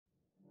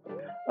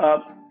Uh,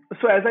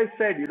 so as I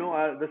said,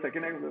 the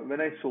second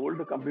when I sold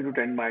the company to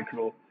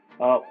TrendMicro,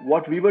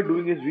 what we were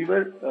doing is we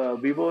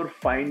were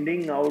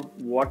finding out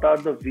what are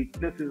the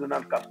weaknesses in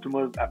our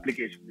customers'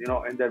 applications,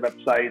 in their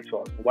websites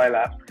or mobile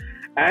apps,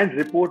 and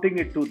reporting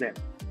it to them.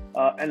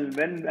 And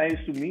when I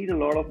used to meet a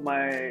lot of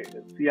my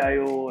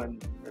CIO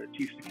and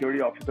chief security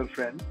officer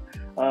friends,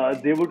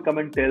 they would come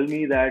and tell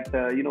me that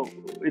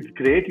it's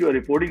great you are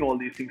reporting all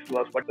these things to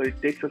us, but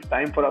it takes us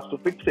time for us to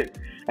fix it.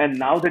 And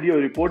now that you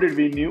have reported,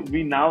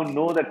 we now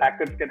know that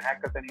hackers can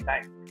hack us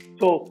anytime.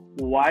 So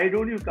why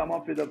don't you come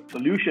up with a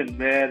solution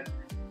where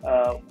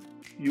uh,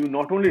 you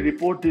not only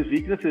report these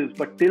weaknesses,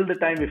 but till the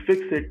time we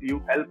fix it,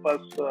 you help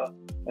us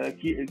help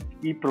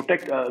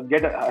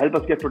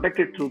us get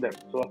protected through them.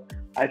 So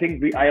I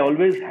think I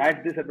always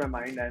had this at my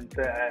mind,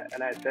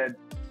 and I said,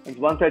 and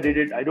once I did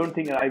it, I don't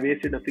think I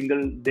wasted a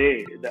single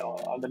day.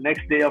 On the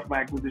next day of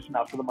my acquisition,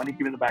 after the money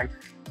came in the bank,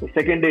 the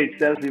second day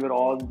itself, we were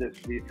on this.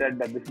 We said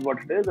that this is what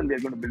it is, and we are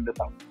going to build this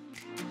out.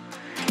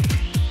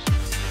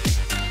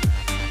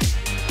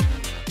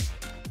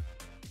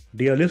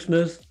 Dear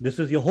listeners, this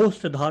is your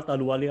host Siddharth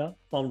Aluwalia,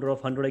 founder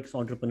of 100x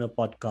Entrepreneur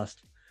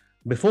Podcast.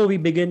 Before we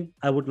begin,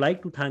 I would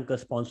like to thank our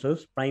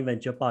sponsors, Prime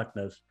Venture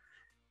Partners.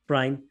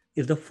 Prime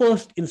is the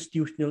first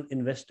institutional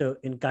investor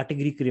in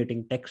category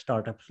creating tech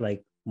startups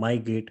like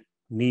MyGate,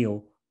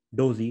 Neo,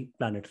 Dozy,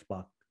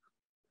 PlanetSpark.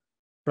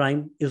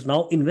 Prime is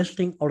now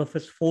investing out of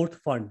its fourth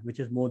fund, which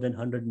is more than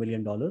 $100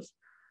 million.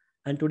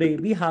 And today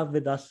we have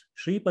with us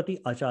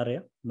Shripati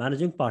Acharya,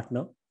 managing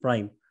partner,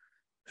 Prime.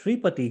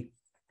 Shripati,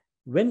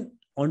 when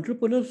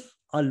entrepreneurs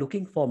are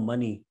looking for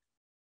money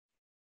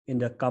in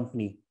their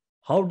company,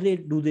 how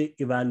do they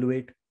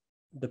evaluate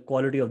the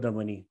quality of the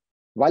money?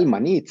 While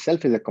money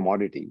itself is a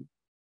commodity,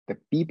 the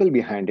people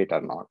behind it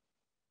are not.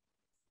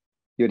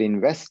 Your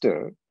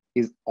investor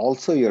is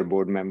also your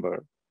board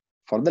member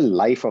for the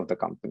life of the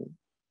company.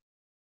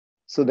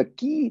 So the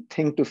key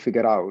thing to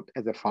figure out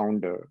as a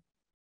founder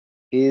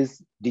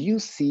is, do you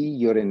see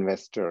your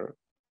investor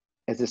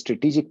as a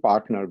strategic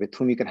partner with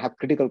whom you can have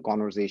critical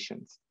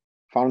conversations,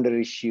 founder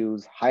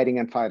issues, hiring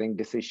and firing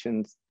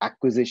decisions,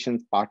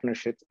 acquisitions,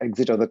 partnerships,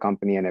 exit of the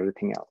company, and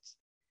everything else?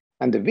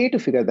 And the way to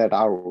figure that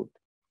out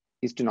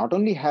is to not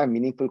only have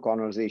meaningful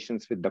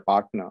conversations with the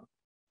partner,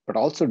 but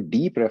also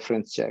deep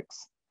reference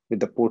checks with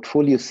the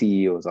portfolio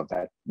CEOs of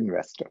that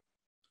investor.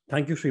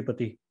 Thank you,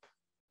 Shripati.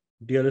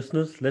 Dear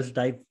listeners, let's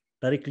dive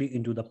directly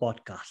into the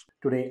podcast.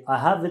 Today, I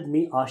have with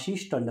me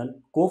Ashish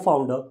Tandon,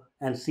 co-founder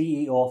and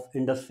CEO of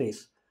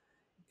Indusface.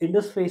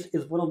 Indusface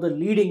is one of the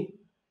leading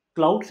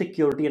cloud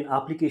security and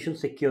application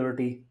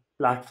security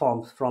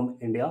platforms from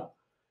India.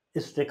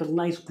 It's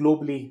recognized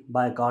globally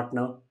by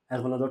Gartner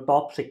as one of the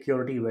top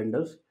security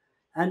vendors.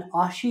 And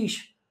Ashish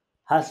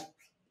has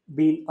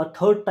been a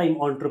third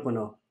time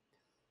entrepreneur.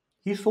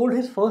 He sold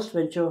his first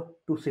venture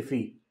to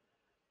SIFY,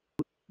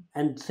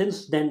 and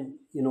since then,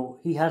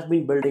 he has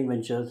been building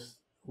ventures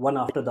one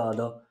after the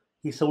other.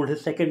 He sold his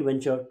second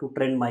venture to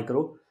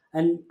TrendMicro,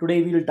 and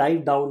today we'll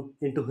dive down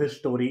into his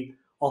story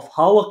of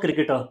how a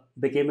cricketer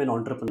became an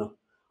entrepreneur.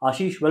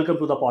 Ashish, welcome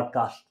to the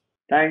podcast.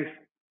 Thanks.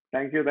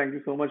 Thank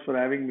you so much for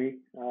having me.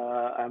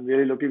 I'm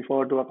really looking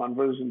forward to our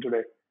conversation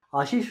today.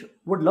 Ashish,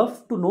 would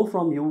love to know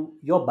from you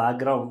your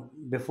background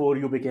before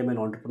you became an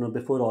entrepreneur,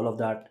 before all of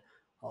that,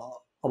 uh,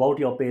 about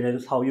your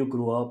parents, how you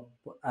grew up,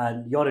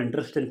 and your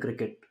interest in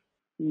cricket.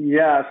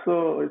 Yeah,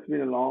 so it's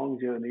been a long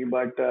journey,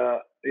 but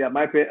yeah,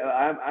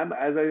 I'm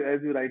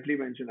as you rightly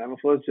mentioned, I'm a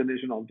first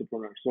generation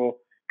entrepreneur. So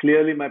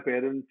clearly, my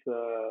parents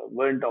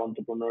weren't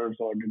entrepreneurs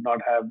or did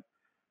not have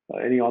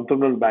any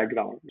entrepreneurial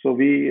background. So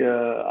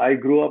I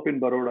grew up in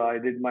Baroda. I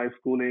did my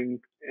schooling,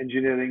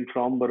 engineering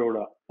from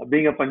Baroda.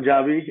 Being a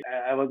Punjabi,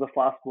 I was a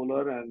fast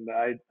bowler and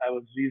I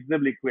was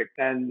reasonably quick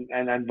and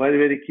very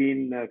very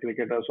keen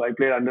cricketer. So I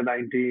played under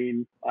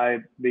 19. I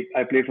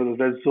played for the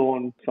Red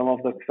Zone. Some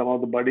of the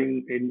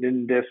budding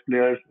Indian Test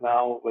players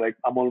now like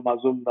Amol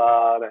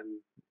Mazumdar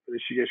and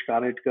Rishikesh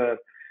Kanetkar,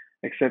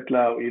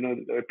 etc.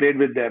 I played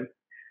with them.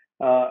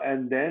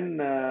 And then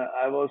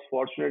I was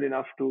fortunate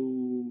enough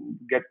to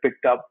get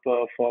picked up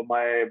for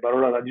my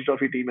Baroda Ranji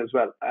Trophy team as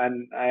well.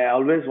 And I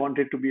always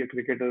wanted to be a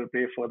cricketer,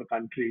 play for the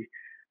country.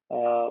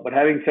 But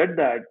having said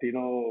that,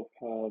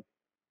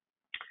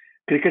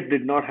 cricket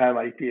did not have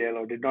IPL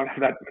or did not have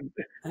that.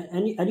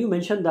 And you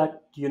mentioned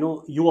that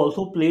you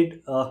also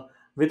played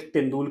with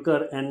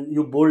Tendulkar and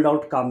you bowled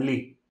out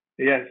calmly.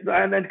 Yes,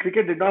 and then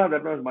cricket did not have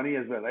that much money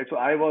as well, right? So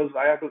I was,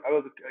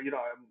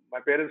 my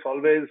parents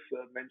always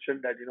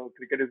mentioned that,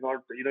 cricket is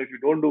not, if you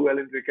don't do well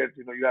in cricket,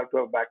 you have to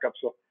have backup.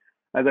 So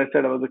as I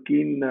said, I was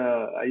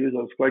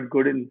quite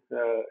good in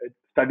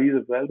studies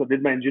as well. So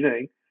did my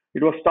engineering.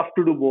 It was tough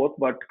to do both,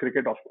 but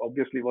cricket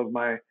obviously was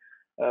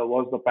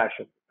the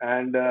passion.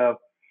 And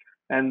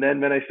then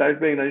when I started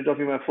playing Ranji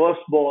Trophy, my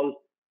first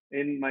ball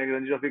in my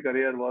Ranji Trophy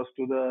career was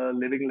to the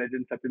living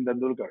legend Sachin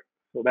Tendulkar.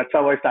 So that's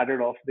how I started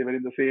off. They were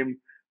in the same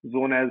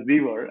zone as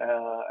we were,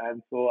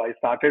 and so I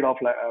started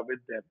off with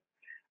them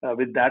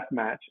with that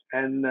match.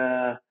 And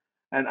I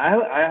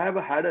have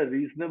had a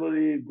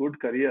reasonably good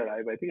career.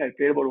 I think I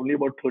played only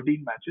about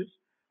 13 matches,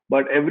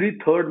 but every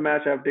third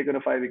match I've taken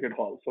a 5 wicket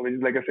haul, so which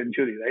is like a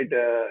century, right?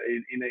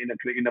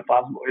 In a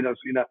fast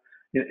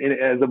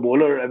as a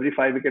bowler, every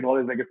 5 wicket haul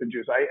is like a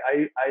century. So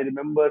I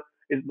remember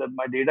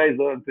my data is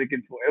there on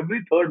cricket. So every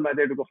third match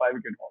I took a 5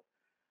 wicket haul.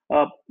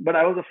 But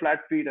I was a flat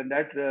feet, and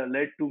that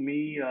led to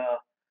me,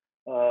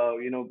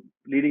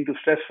 leading to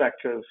stress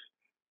fractures.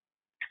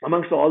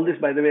 Amongst all this,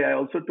 by the way, I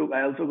also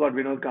got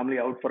Vinod Kamli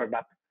out for a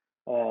nap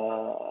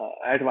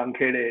at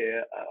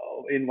Wankhede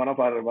in one of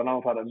our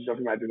Ranji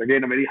Trophy matches.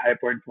 Again, a very high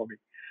point for me.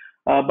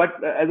 But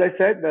as I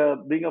said,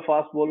 being a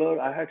fast bowler,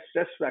 I had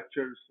stress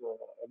fractures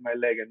on my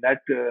leg, and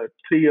that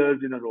 3 years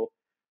in a row.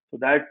 So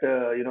that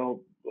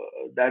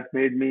that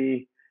made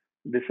me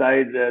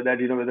decide that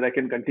whether I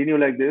can continue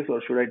like this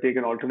or should I take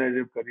an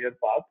alternative career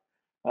path.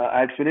 I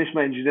had finished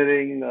my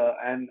engineering,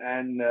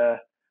 and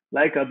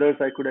like others,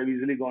 I could have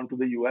easily gone to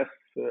the US,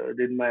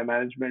 did my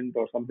management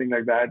or something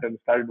like that, and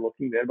started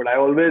working there. But I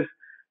always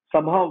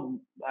had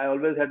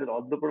an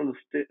entrepreneurial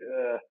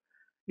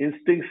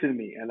instincts in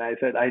me, and I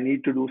said I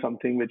need to do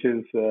something which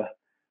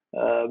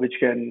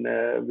can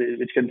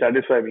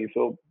satisfy me.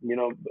 So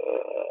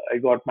I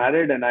got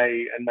married, and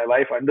my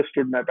wife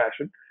understood my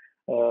passion.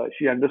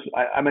 She understood.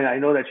 I mean, I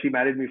know that she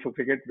married me for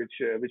cricket,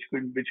 which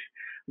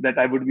that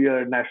I would be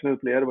a national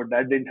player, but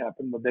that didn't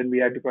happen. But then we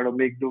had to kind of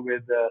make do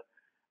with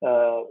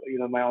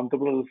my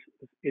entrepreneurial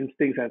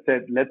instincts, and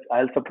said,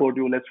 I'll support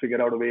you. Let's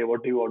figure out a way.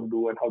 What do you want to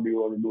do, and how do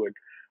you want to do it?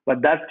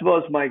 But that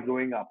was my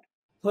growing up.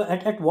 So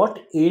at what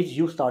age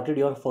you started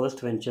your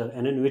first venture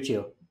and in which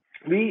year?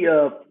 We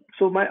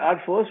so my our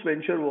first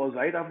venture was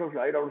right out of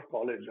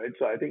college, right?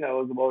 So I think I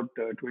was about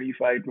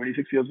 25,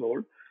 26 years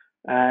old,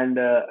 and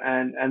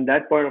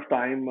that point of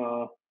time,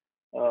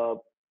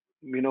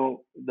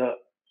 the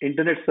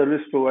internet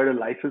service provider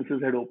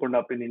licenses had opened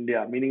up in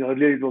India. Meaning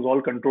earlier it was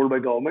all controlled by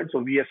government, so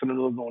VSNL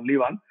was the only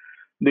one.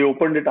 They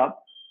opened it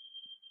up,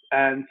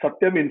 and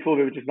Satyam Info,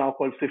 which is now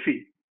called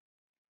SIFY,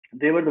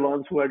 they were the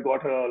ones who had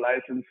got a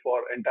license for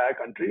entire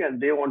country,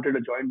 and they wanted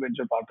a joint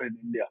venture partner in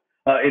India,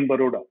 in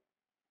Baroda.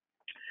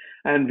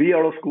 And we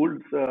out of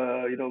schools,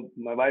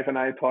 my wife and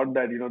I thought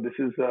that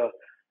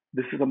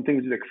this is something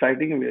which is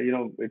exciting.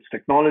 It's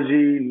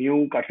technology,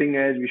 new, cutting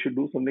edge. We should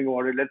do something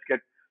about it. Let's get.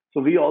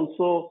 So we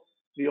also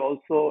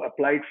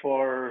applied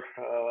for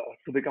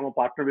to become a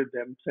partner with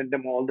them. Sent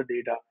them all the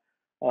data.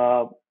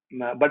 Uh,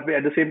 but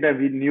at the same time,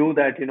 we knew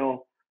that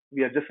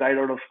we are just right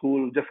out of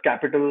school, just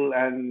capital,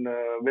 and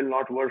will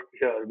not work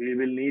here. We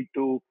will need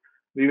to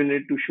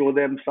show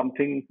them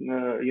something,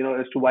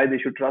 as to why they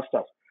should trust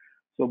us.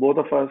 So both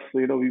of us,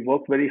 we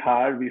worked very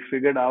hard. We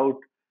figured out,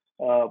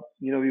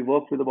 we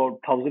worked with about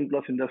 1,000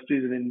 plus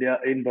industries in India,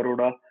 in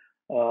Baroda,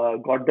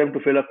 got them to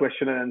fill a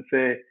questionnaire and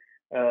say,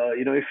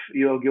 if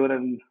you are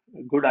given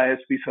a good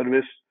ISP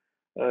service,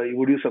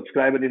 would you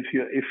subscribe? And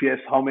if yes,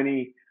 how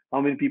many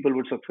people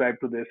would subscribe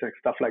to this, and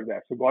stuff like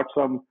that. So got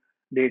some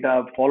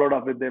data, followed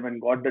up with them,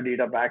 and got the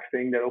data back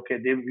saying that okay,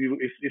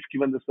 if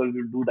given the service,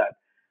 we'll do that.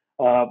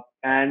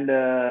 And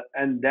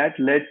that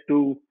led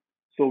to,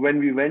 so when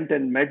we went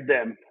and met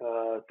them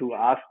to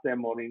ask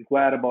them or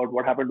inquire about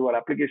what happened to our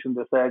application,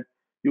 they said,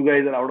 "You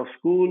guys are out of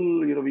school.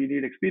 We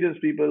need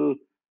experienced people.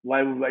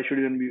 Why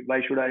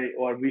should I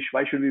or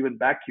why should we even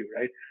back you,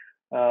 right?"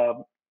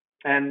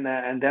 And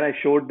then I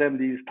showed them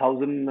these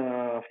 1,000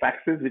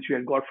 faxes which we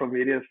had got from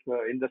various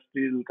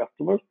industrial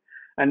customers,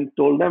 and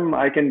told them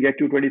I can get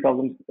you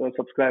 20,000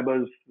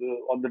 subscribers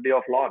on the day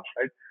of launch,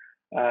 right?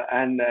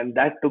 And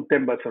that took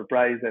them by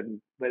surprise,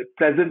 and very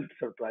pleasant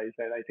surprise.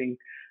 And I think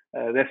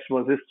rest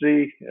was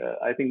history.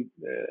 I think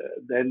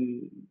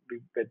then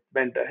we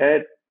went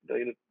ahead,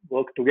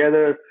 worked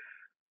together.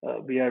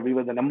 We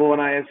were the number one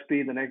ISP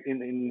in the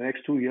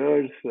next 2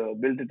 years.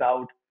 Built it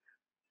out.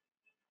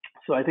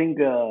 So I think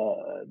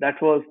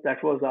that was the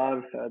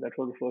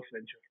first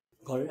venture.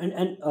 Got it.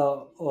 And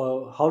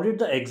how did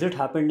the exit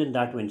happen in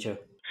that venture?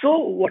 So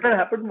what had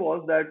happened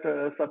was that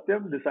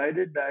Satyam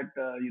decided that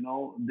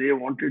they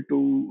wanted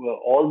to,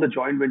 all the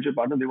joint venture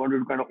partners, they wanted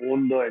to kind of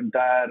own the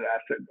entire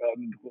asset,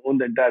 own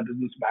the entire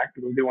business back,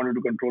 because they wanted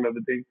to control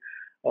everything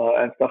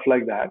and stuff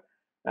like that.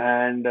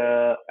 And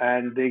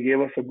they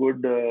gave us a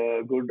good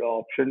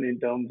option in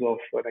terms of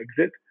an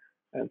exit,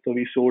 and so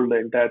we sold the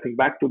entire thing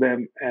back to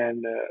them,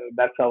 and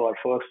that's how our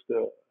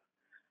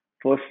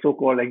first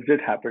so-called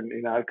exit happened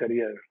in our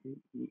career,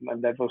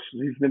 and that was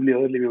reasonably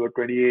early. We were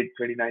 28,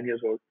 29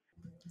 years old.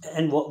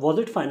 And was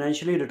it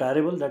financially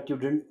retirable that you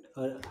didn't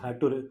had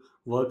to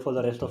work for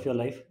the rest of your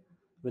life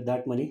with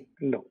that money?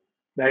 No,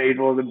 it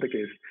wasn't the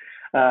case.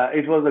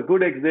 It was a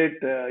good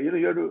exit.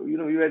 You had to,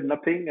 you had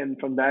nothing, and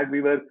from that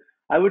we were.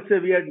 I would say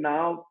we had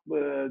now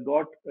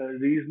got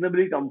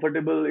reasonably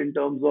comfortable in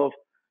terms of,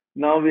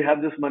 now we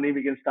have this money,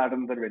 we can start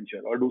another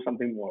venture or do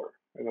something more.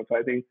 So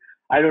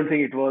I don't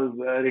think it was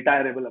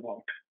retirable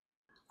amount.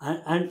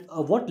 And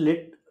what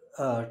led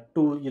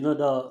to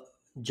the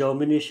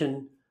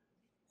germination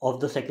of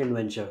the second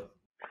venture?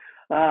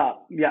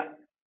 Yeah,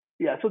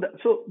 yeah.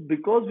 So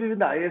because we were in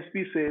the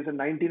ISP space in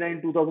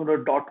 99, 2000, or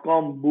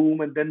dot-com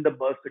boom, and then the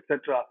burst,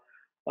 etc.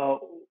 Uh,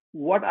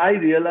 what I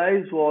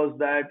realized was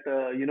that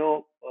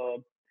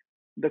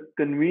the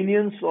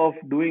convenience of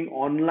doing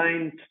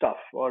online stuff,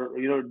 or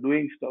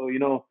doing stuff,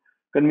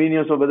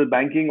 convenience of whether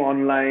banking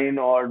online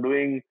or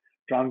doing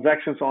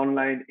transactions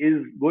online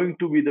is going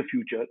to be the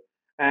future.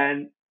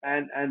 And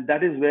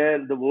that is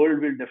where the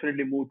world will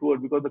definitely move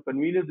toward, because the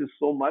convenience is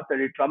so much that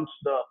it trumps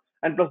the,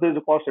 and plus there's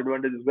a cost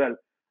advantage as well.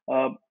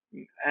 uh,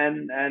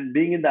 and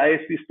being in the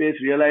ISP space,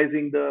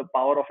 realizing the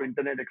power of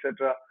internet,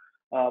 etc.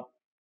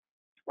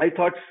 I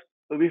thought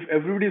if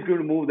everybody's going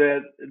to move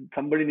there,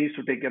 somebody needs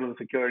to take care of the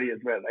security as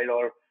well, right?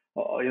 Or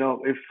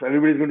if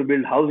everybody's going to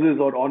build houses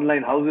or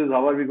online houses,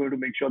 how are we going to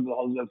make sure the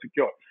houses are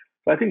secure?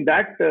 So I think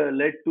that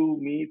led to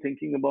me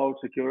thinking about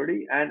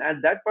security, and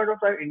at that point of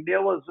time,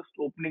 India was just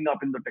opening up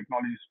in the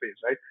technology space,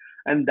 right?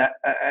 And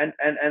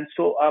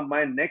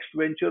my next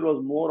venture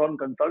was more on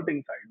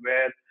consulting side,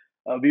 where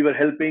we were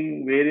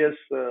helping various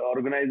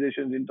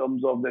organizations in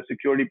terms of their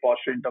security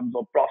posture, in terms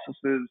of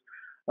processes,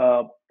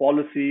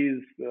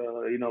 policies,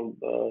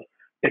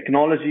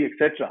 technology,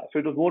 etc. So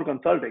it was more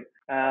consulting,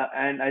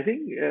 and I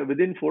think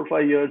within 4 or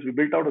 5 years we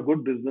built out a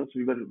good business.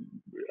 We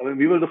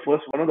were the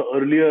first, one of the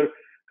earlier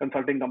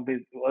consulting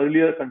companies at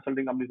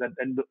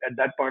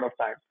that point of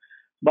time.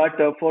 But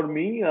for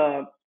me,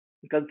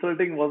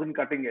 consulting wasn't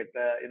cutting it.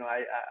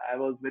 I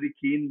was very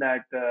keen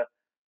that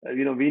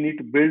we need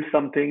to build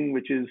something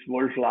which is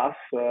world class,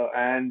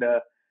 and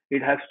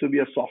it has to be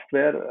a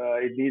software.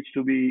 It needs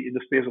to be in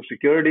the space of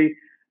security,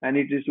 and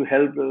it is to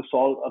help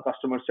solve a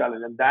customer's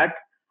challenge. And that,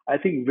 I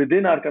think,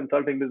 within our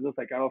consulting business,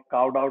 I kind of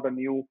carved out a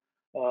new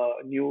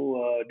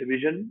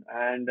division,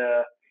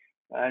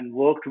 and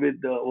worked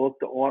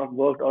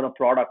on a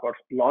product, or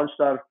launched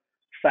our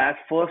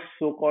first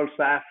so-called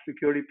SaaS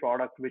security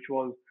product, which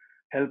was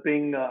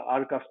helping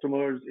our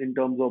customers in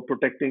terms of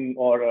protecting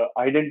or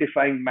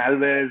identifying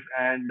malwares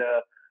and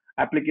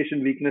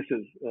application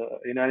weaknesses.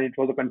 And it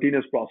was a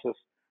continuous process,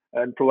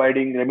 and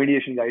providing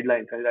remediation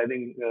guidelines, and I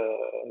think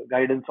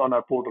guidance on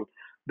our portal.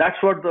 That's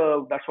what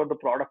the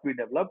product we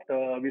developed.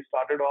 We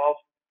started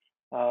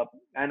off,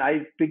 and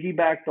I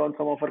piggybacked on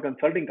some of our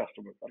consulting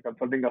customers. Our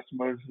consulting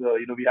customers,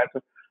 we had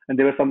some, and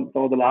there were some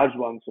of the large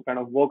ones. So kind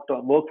of worked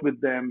with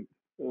them,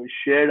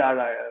 shared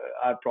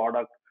our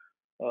product.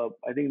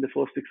 I think in the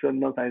first 6 7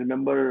 months, I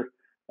remember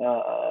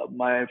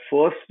my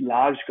first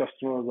large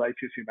customer was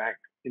ICICI Bank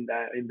in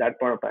that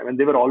point of time, and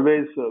they were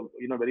always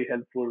very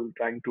helpful,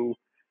 trying to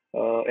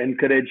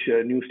encourage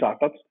new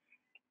startups.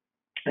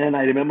 And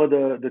I remember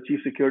the chief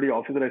security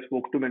officer, I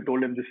spoke to him and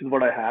told him, this is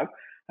what I have.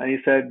 And he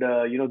said,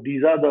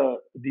 these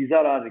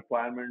are our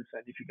requirements,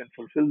 and if you can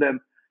fulfill them,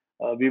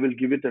 we will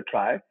give it a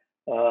try.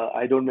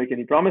 I don't make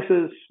any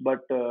promises, but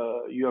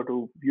you have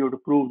to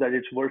prove that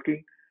it's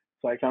working.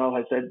 So I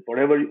said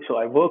whatever. So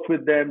I worked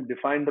with them,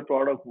 defined the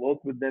product,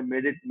 worked with them,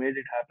 made it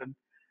happen.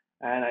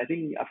 And I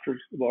think after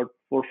about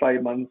 4 or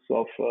 5 months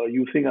of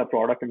using our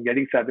product and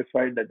getting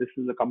satisfied that this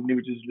is a company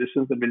which is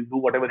listens and will do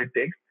whatever it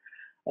takes,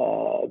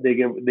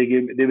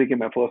 they became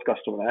my first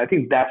customer. And I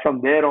think that from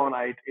there on,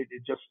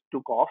 it just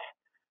took off.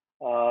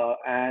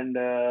 And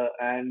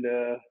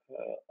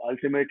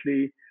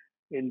ultimately,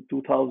 in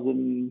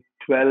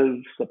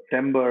 2012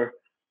 September,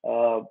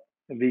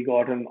 we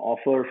got an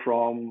offer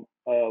from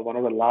one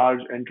of the large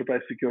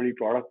enterprise security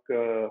product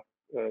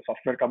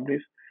software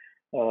companies,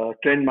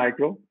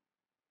 TrendMicro,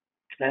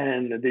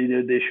 and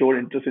they showed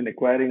interest in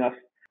acquiring us,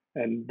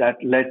 and that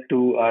led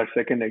to our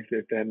second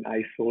exit, and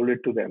I sold it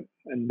to them,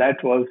 and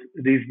that was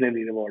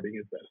reasonably rewarding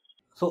as well.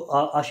 So,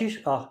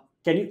 Ashish,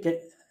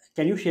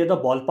 can you share the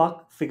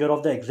ballpark figure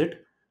of the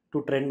exit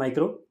to Trend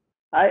Micro?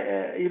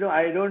 I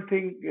don't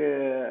think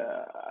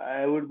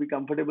I would be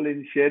comfortable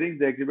in sharing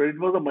the exit, but it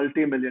was a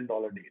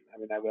multi-million-dollar deal. I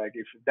mean,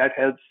 if that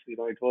helps, it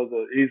was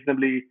a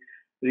reasonably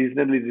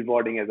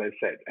rewarding, as I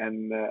said,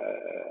 and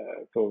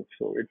so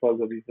it was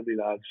a reasonably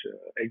large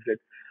exit.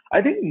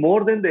 I think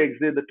more than the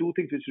exit, the two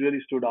things which really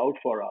stood out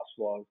for us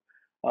was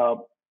uh,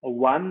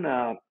 one,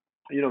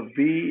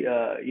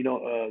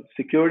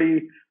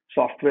 security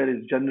software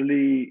is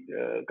generally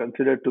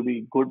considered to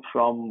be good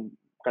from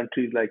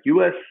countries like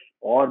US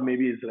or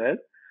maybe Israel,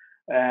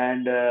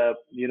 and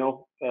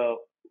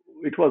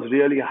it was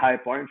really a high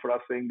point for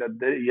us, saying that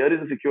here is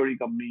a security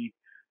company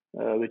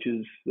which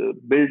is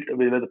built,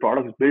 where the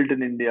product is built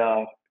in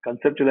India,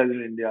 conceptualized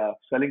in India,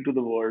 selling to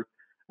the world,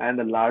 and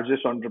the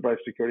largest enterprise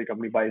security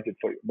company buys it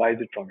from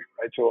you,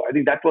 right? So I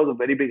think that was a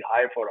very big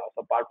high for us,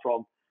 apart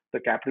from the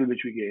capital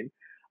which we gained.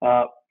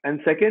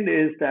 And second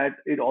is that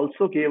it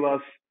also,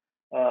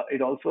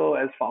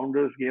 as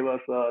founders, gave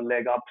us a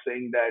leg up,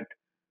 saying that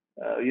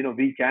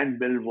we can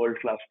build world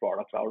class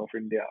products out of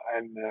India.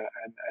 And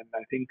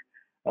I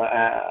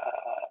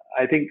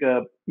think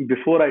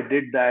before I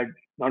did that,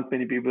 not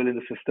many people in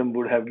the system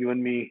would have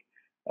given me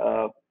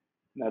uh,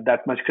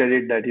 that much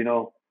credit that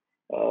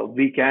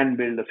we can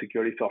build a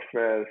security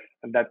software,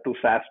 and that too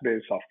SaaS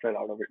based software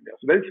out of India.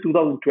 So that's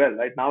 2012.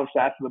 Right now,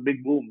 SaaS is a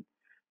big boom,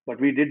 but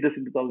we did this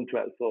in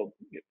 2012. So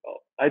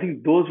I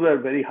think those were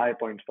very high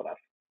points for us.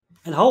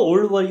 And how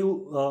old were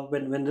you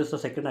when this the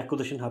second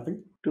acquisition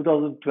happened?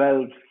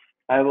 2012,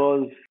 I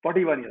was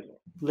 41 years old.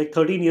 Like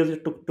 13 years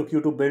it took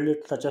you to build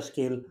it such a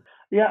scale.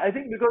 Yeah, I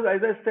think because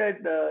as I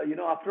said,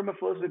 after my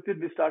first exit,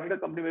 we started a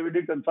company where we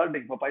did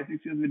consulting. For 5,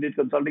 6 years, we did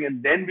consulting,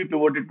 and then we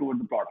pivoted toward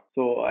the product.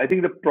 So I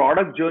think the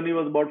product journey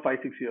was about 5,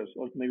 6 years,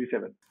 or maybe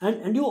 7.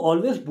 And you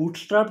always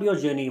bootstrapped your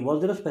journey.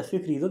 Was there a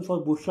specific reason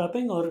for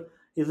bootstrapping, or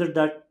is it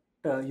that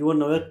you were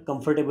never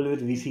comfortable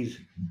with VCs?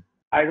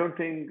 I don't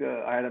think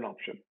I had an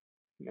option,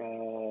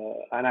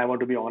 and I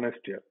want to be honest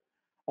here.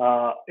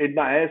 In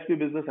my ISP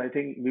business, I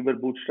think we were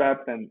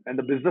bootstrapped, and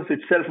the business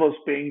itself was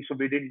paying, so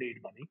we didn't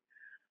need money.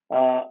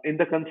 In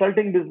the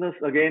consulting business,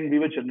 again, we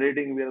were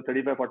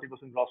 35, 40%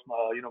 gross,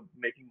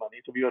 making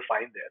money, so we were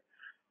fine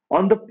there.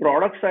 On the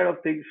product side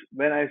of things,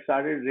 when I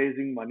started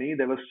raising money,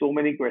 there were so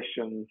many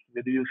questions.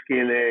 Whether you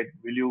scale it,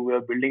 will you,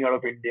 we're building out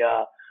of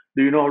India?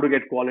 Do you know how to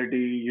get quality?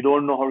 You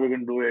don't know how we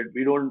can do it.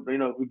 We don't,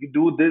 we can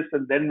do this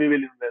and then we will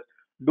invest.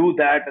 Do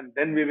that and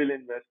then we will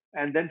invest.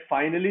 And then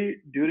finally,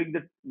 during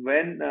the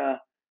when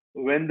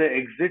the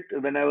exit,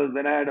 when I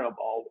had an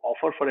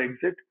offer for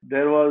exit,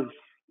 there was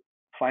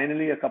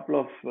finally a couple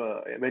of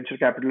venture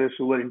capitalists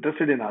who were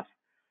interested in us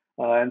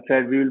and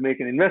said we will make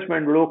an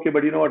investment. But okay,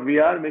 but you know what? We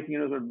are making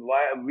investment.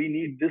 Why we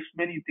need this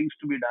many things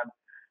to be done?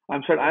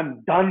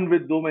 I'm done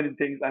with so many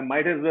things. I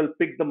might as well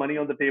pick the money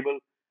on the table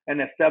and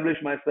establish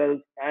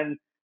myself. And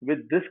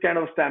with this kind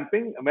of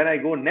stamping, when I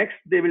go next,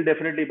 they will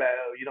definitely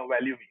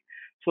value me.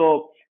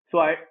 So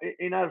I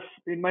in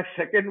my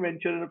second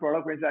venture, in a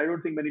product venture, I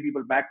don't think many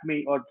people backed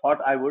me or thought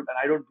I would, and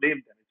I don't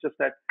blame them. It's just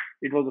that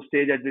it was a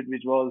stage at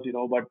which was,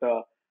 but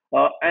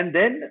and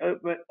then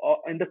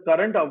in the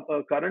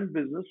current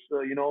business,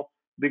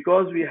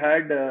 because we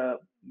had a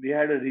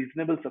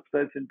reasonable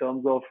success in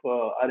terms of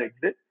our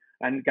exit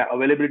and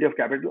availability of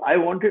capital. I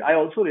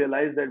also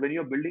realized that when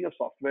you're building a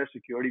software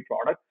security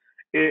product,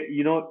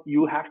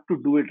 you have to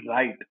do it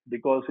right,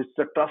 because it's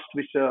the trust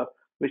which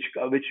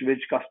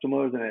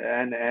customers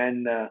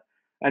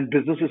and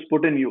businesses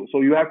put in you.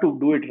 So you have to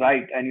do it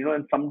right,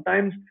 and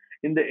sometimes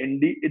in the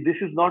ND, this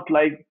is not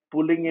like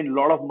pulling in a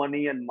lot of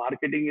money and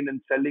marketing it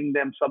and selling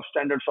them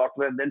substandard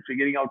software and then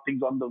figuring out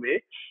things on the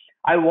way.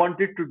 I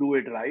wanted to do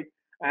it right,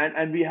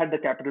 and we had the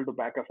capital to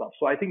back us up.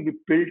 So I think we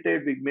built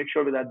it. We make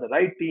sure we had the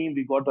right team.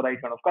 We got the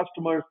right kind of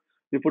customers.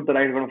 We put the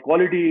right kind of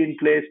quality in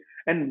place.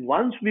 And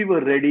once we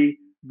were ready,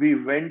 we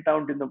went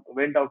out to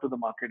the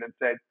market and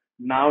said,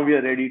 now we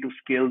are ready to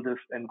scale this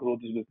and grow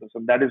this business.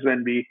 And that is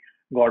when we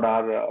got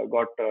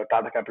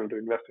Tata Capital to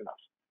invest in us.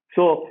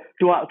 So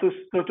to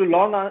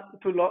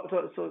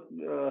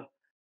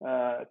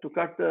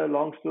cut the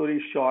long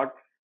story short,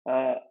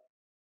 uh,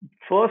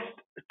 first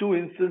two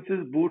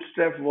instances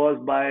bootstrap was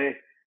by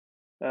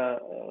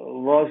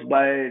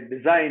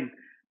design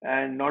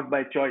and not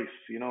by choice.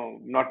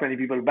 Not many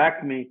people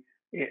backed me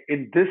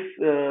in this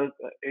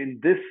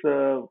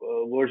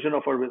version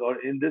of our,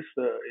 or in this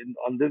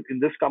in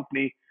this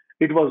company.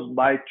 It was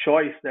by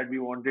choice that we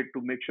wanted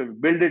to make sure we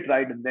build it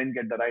right and then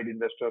get the right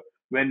investor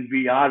when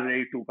we are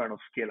ready to kind of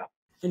scale up.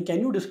 And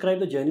can you describe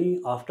the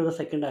journey after the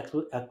second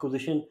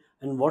acquisition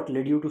and what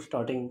led you to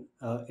starting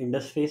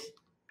Indusface?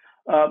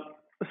 Uh,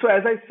 so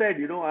as I said,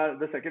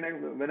 the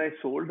second when I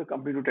sold the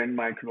company to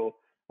TrendMicro,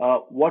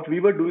 what we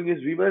were doing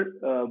is we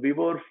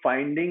were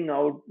finding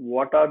out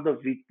what are the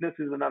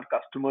weaknesses in our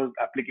customers'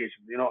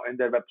 applications, in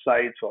their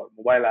websites or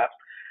mobile apps,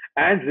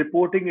 and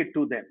reporting it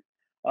to them.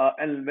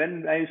 And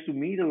when I used to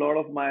meet a lot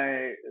of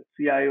my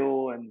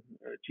CIO and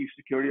chief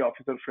security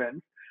officer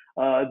friends,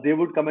 they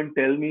would come and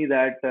tell me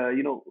that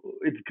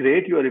it's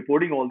great you are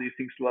reporting all these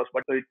things to us,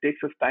 but it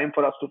takes us time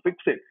for us to fix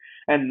it.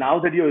 And now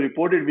that you have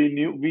reported,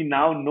 we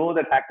now know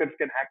that hackers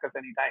can hack us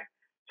anytime.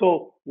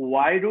 So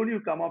why don't you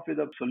come up with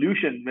a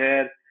solution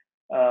where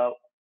uh,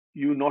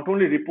 you not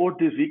only report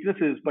these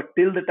weaknesses, but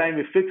till the time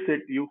we fix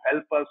it, you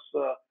help us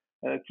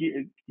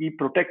keep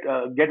protect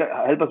get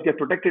help us get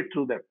protected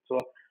through them. So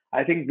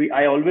I think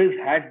I always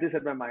had this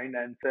at my mind,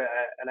 and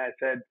I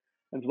said,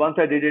 and once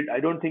I did it, I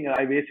don't think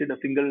I wasted a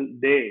single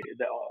day.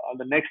 On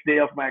the next day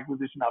of my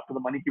acquisition, after the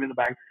money came in the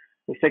bank,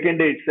 the second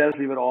day itself,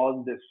 we were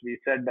on this. We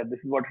said that this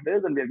is what it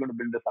is, and we are going to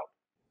build this out.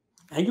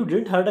 And you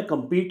didn't have to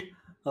compete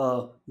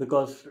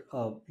because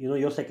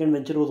your second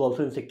venture was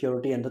also in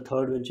security, and the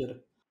third venture.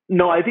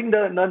 No, I think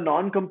the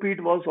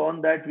non-compete was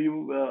on that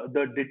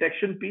the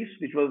detection piece,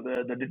 which was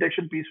the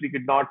detection piece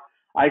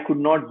I could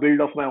not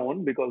build of my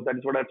own because that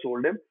is what I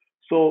sold him.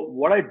 So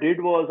what I did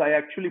was I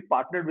actually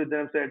partnered with them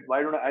and said,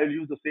 why don't I'll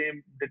use the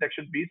same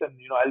detection piece and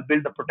I'll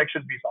build the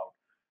protection piece out,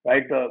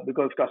 right?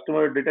 Because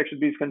customer detection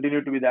piece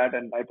continued to be that,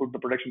 and I put the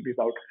protection piece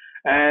out.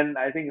 And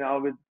I think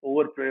now with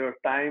over period of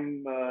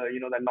time,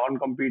 that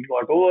non-compete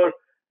got over,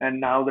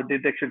 and now the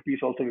detection piece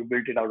also we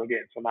built it out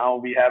again. So now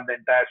we have the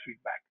entire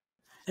suite back.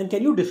 And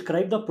can you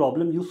describe the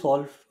problem you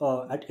solve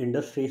at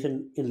Indusface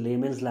in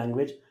layman's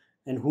language,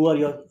 and who are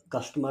your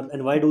customers,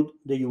 and why do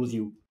they use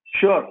you?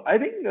 Sure. I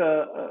think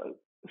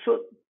so.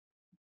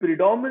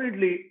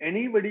 Predominantly,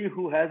 anybody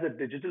who has a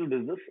digital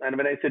business, and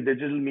when I say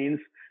digital means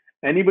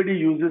anybody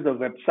uses a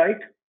website,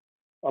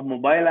 a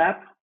mobile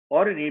app,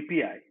 or an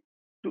API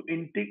to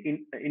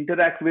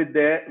interact with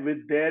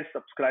their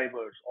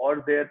subscribers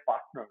or their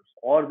partners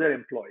or their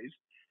employees,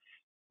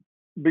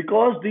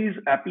 because these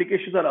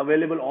applications are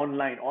available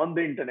online on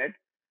the internet,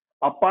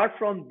 apart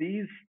from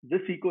this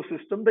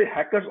ecosystem, the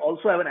hackers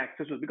also have an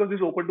access to it because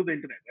it's open to the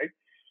internet, right?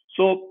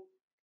 So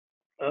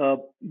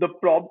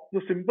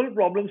the simple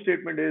problem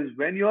statement is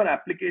when your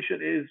application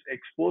is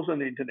exposed on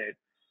the internet,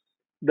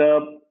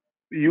 the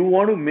you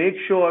want to make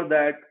sure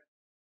that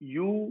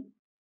you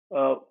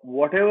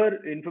whatever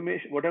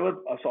information, whatever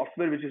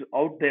software which is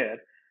out there,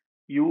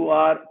 you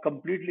are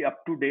completely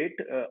up to date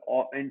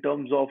in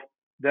terms of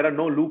there are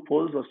no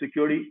loopholes or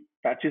security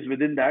patches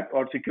within that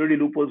or security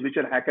loopholes which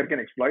a hacker can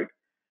exploit.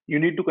 You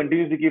need to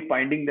continuously keep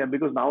finding them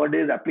because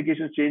nowadays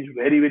applications change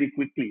very, very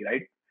quickly,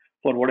 right?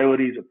 For whatever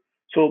reason.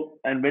 So,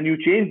 and when you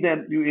change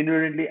them, you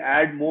inherently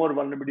add more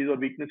vulnerabilities or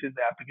weaknesses in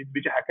the application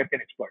which a hacker can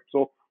exploit.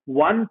 So,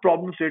 one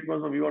problem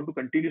statement was we want to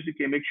continuously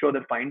make sure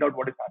that find out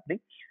what is happening.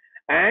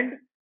 And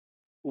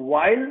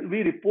while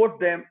we report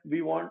them,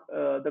 we want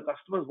the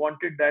customers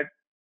wanted that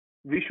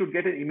we should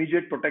get an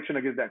immediate protection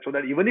against that so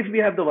that even if we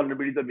have the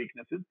vulnerabilities or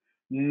weaknesses,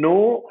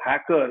 no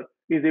hacker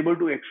is able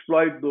to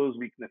exploit those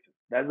weaknesses.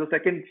 That's the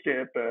second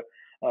step,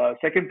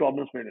 second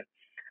problem statement.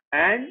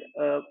 And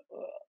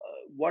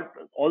what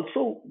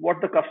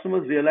the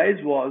customers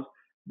realized was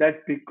that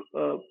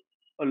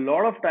a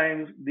lot of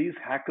times these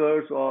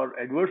hackers or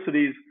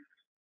adversaries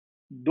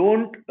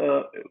don't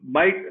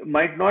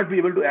might not be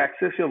able to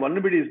access your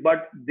vulnerabilities,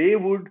 but they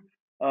would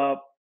uh,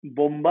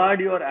 bombard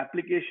your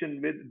application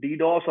with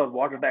DDoS or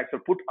bot attacks or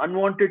put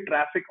unwanted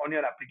traffic on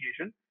your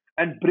application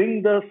and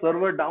bring the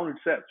server down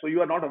itself, so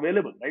you are not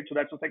available, right? So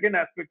that's the second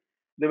aspect.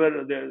 They were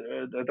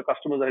the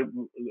customers are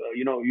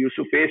used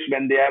to face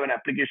when they have an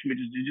application which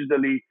is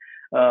digitally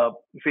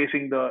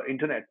facing the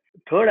internet.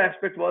 Third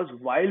aspect was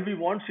while we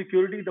want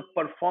security, the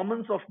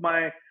performance of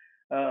my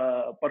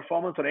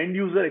performance or end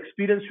user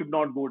experience should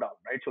not go down,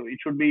 right? So it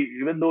should be,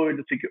 even though it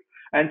is secure,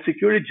 and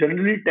security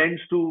generally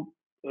tends to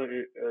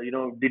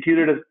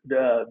deteriorate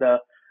the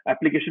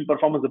application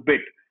performance a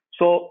bit.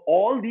 So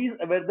all these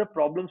were the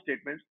problem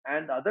statements.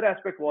 And the other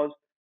aspect was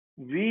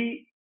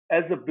we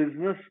as a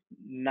business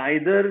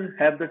neither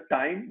have the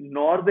time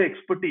nor the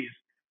expertise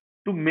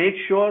to make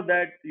sure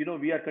that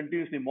we are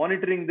continuously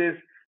monitoring this,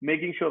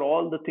 making sure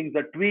all the things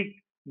are tweaked,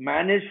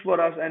 managed for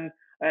us,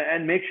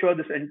 and make sure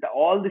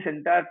all this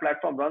entire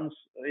platform runs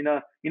in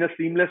a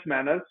seamless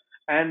manner,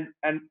 and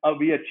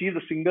we achieve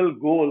the single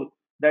goal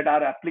that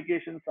our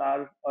applications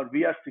are, or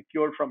we are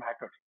secured from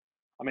hackers.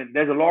 I mean,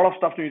 there's a lot of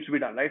stuff that needs to be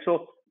done, right?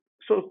 So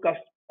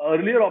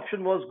earlier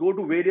option was go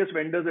to various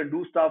vendors and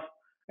do stuff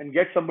and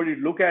get somebody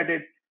to look at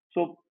it.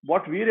 So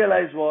what we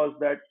realized was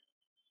that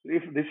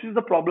if this is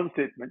the problem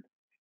statement,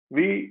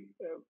 we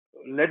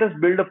let us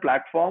build a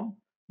platform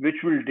which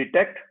will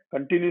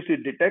continuously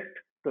detect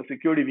the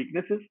security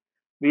weaknesses.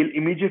 We'll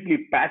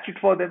immediately patch it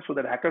for them so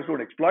that hackers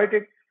don't exploit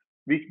it.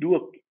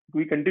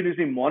 We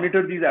continuously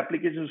monitor these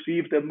applications to see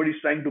if somebody's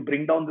trying to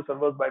bring down the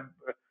servers by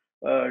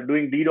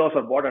doing DDoS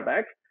or bot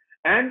attacks.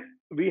 And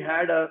we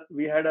had a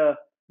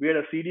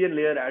CDN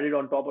layer added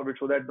on top of it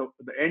so that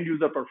the end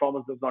user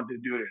performance does not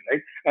deteriorate,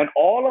 right? And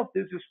all of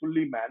this is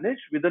fully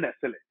managed with an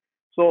SLA.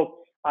 So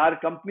our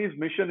company's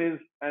mission is,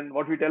 and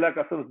what we tell our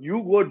customers,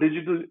 you go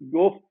digital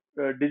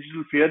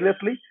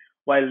fearlessly,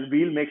 while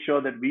we'll make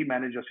sure that we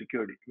manage your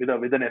security with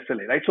an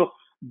SLA, right? So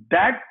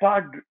that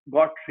part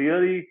got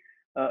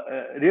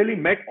really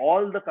met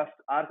all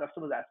our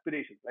customers'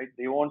 aspirations, right?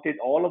 They wanted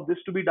all of this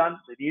to be done.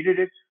 They needed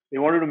it. They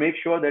wanted to make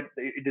sure that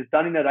it is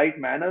done in the right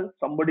manner.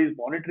 Somebody is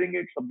monitoring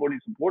it. Somebody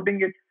is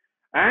supporting it,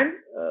 and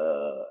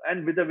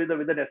with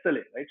an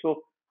SLA, right?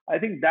 So I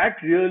think that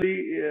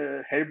really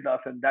helped us,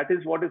 and that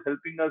is what is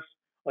helping us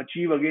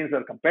achieve against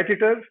our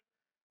competitors.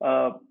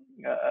 Uh,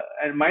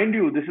 and mind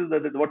you, this is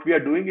what we are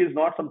doing is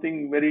not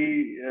something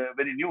very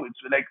new. It's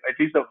like at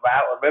least the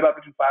web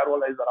application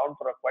firewall is around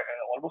for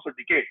almost a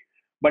decade.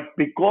 But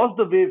because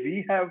the way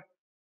we have,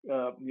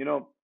 uh, you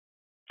know,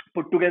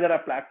 put together a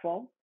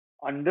platform,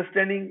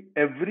 understanding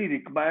every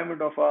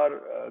requirement of our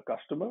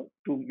customer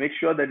to make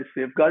sure that it's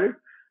safeguarded,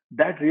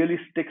 that really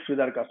sticks with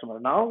our customer.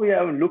 Now we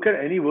have look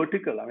at any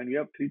vertical. I mean, we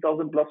have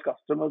 3,000 plus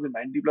customers in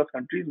 90 plus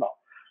countries now.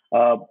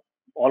 Uh,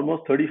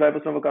 Almost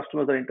 35% of our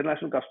customers are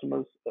international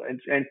customers,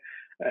 and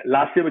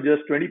last year was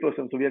just 20%.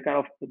 So we are kind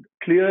of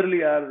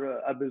clearly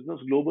our business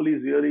globally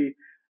is really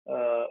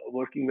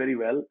working very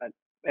well. And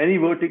any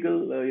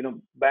vertical,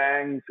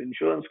 banks,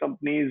 insurance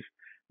companies,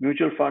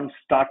 mutual funds,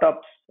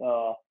 startups,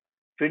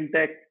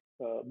 fintech,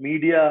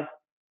 media,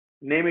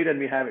 name it, and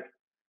we have it.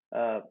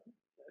 Uh,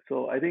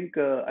 so I think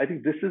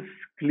this is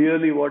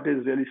clearly what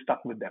is really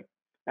stuck with them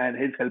and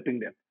is helping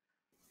them.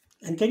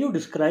 And can you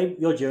describe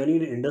your journey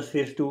in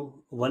Indusface to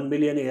 1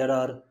 million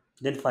ARR,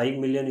 then 5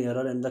 million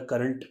ARR, and the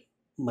current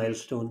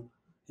milestone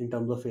in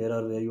terms of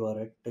ARR where you are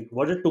at? Like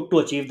what it took to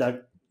achieve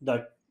that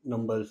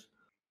numbers?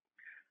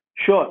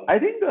 Sure. I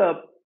think,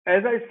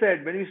 as I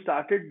said, when we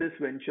started this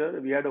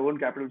venture, we had our own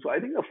capital. So I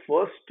think the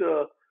first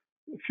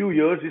few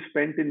years we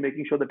spent in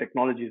making sure the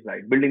technology is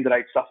right, building the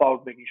right stuff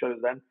out, making sure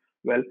it's done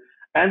well.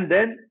 And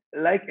then,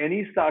 like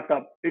any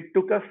startup, it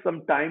took us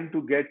some time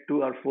to get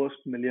to our first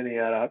million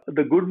ARR.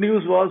 The good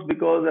news was,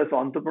 because as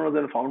entrepreneurs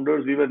and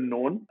founders, we were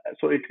known,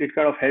 so it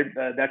kind of helped,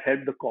 that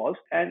helped the cause.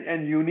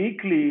 And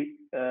uniquely,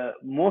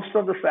 most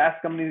of the SaaS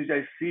companies which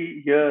I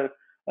see here,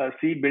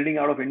 see building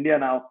out of India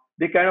now,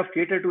 they kind of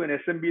cater to an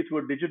SMB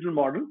through a digital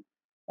model,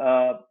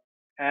 uh,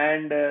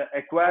 and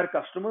acquire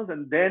customers,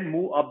 and then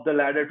move up the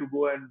ladder to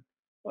go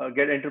and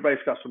get enterprise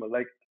customers.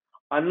 Like,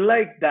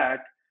 unlike that,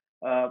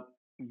 uh,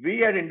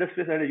 we at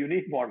Indusface had a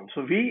unique model.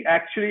 So we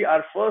actually,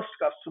 our first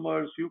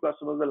customers, few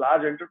customers, were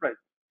large enterprises,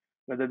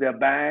 whether they are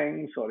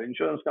banks or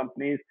insurance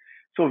companies.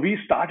 So we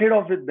started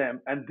off with them,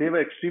 and they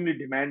were extremely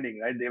demanding,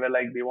 right? They were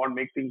like, they want to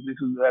make things, this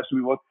has to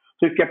be work.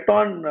 So we kept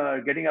on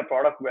getting our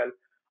product well.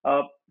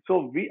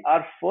 So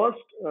our first,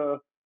 uh,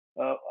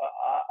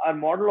 our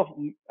model of,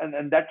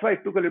 and that's why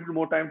it took a little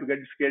more time to get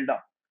it scaled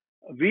up.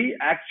 We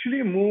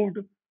actually moved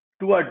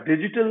to a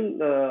digital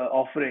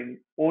offering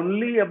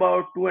only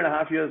about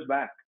 2.5 years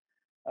back.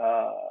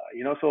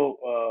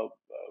 uh,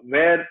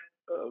 where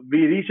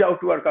we reach out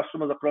to our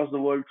customers across the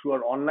world through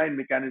our online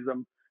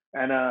mechanism,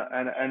 and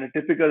a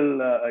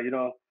typical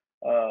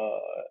uh,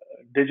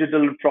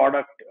 digital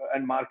product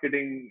and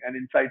marketing and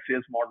inside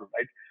sales model,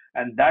 right?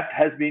 And that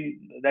has been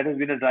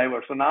a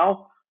driver. So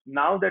now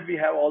that we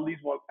have all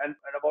these work, and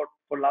about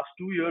for last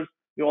 2 years,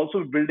 we're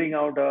also building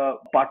out a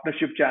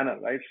partnership channel,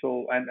 right?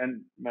 So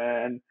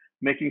and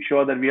making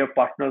sure that we have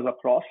partners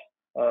across.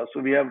 So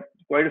we have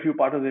quite a few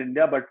partners in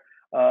India, but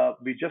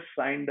we just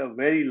signed a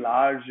very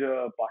large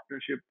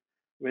partnership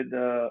with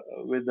the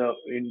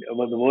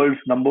world's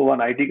number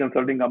one IT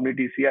consulting company,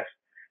 TCS.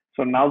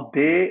 So now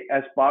they,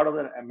 as part of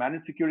the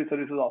managed security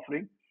services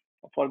offering,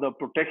 for the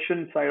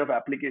protection side of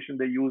application,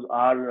 they use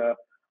our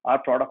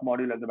product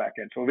module at the back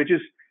end. So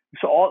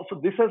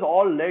this has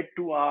all led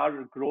to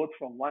our growth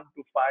from 1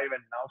 to 5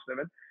 and now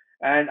 7.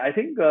 And I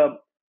think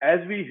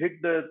as we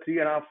hit the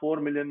 3.5, 4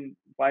 million,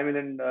 5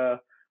 million,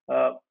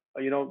 uh,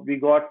 we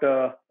got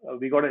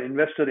an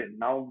investor in.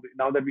 Now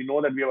that we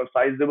know that we have a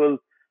sizable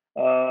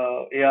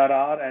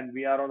ARR, and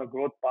we are on a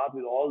growth path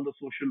with all the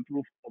social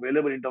proof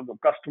available in terms of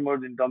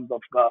customers, in terms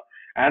of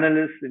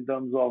analysts, in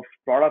terms of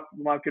product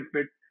market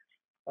fit.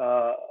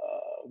 uh,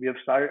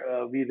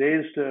 we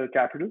raised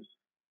capital,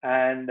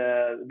 and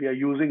we are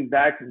using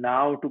that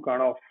now to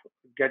kind of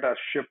get our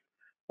ship,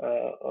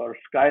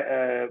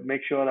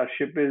 make sure our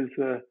ship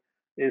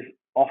is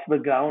off the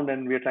ground,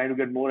 and we are trying to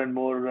get more and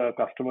more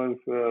customers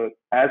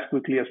as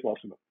quickly as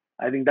possible.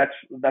 I think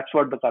that's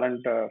what the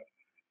current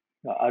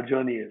our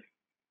journey is.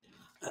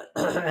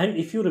 And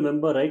if you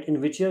remember, right, in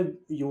which year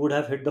you would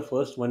have hit the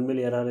first 1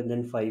 million ARR and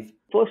then 5?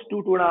 First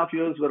 2.5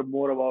 years were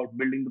more about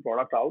building the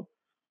product out.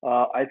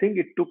 I think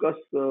it took us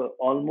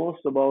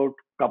almost about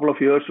a couple of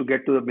years to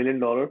get to the $1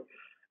 million,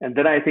 and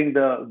then I think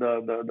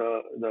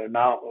the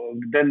now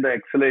then the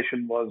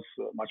acceleration was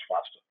much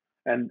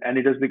faster, and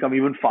it has become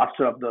even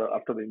faster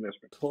after the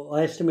investment. So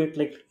I estimate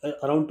like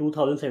around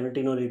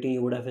 2017 or 18,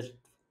 you would have hit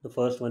the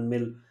first 1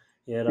 mil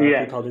ARR.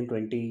 Yes,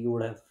 2020, you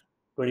would have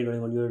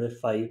 2021, you would have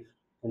 5,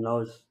 and now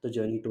it's the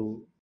journey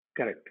to.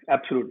 correct,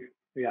 absolutely,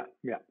 yeah,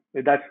 yeah.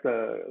 That's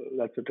the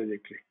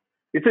trajectory.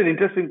 It's an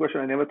interesting question.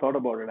 I never thought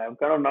about it. I'm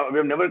kind of now we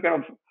have never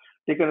kind of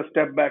taken a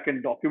step back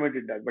and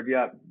documented that, but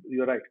yeah,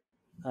 you're right.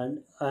 And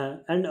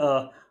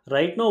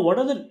right now, what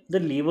are the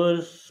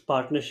levers,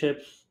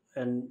 partnerships,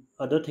 and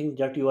other things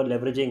that you are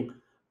leveraging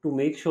to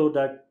make sure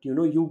that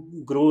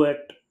you grow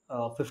at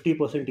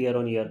 50% year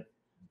on year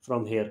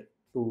from here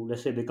to,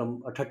 let's say,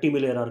 become a 30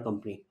 million ARR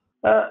company?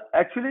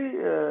 Actually,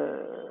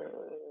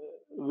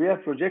 we are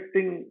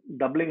projecting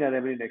doubling our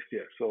revenue next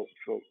year. So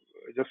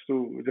just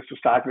to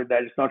start with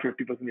that, it's not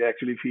 50%. We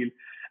actually feel,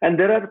 and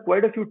there are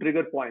quite a few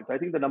trigger points. I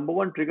think the number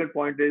one trigger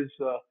point is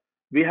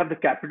we have the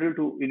capital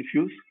to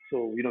infuse.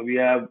 So we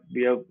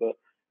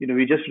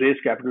just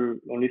raised capital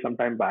only some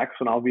time back.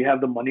 So now we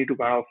have the money to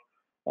kind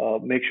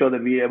of make sure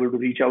that we are able to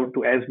reach out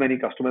to as many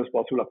customers as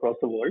possible across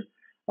the world.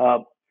 Uh,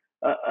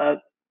 uh, uh,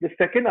 the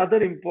second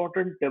other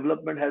important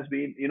development has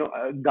been,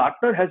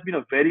 Gartner has been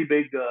a very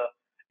big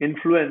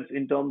influence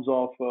in terms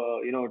of,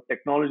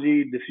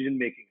 technology decision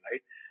making,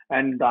 right?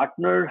 And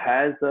Gartner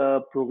has a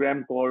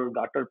program called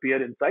Gartner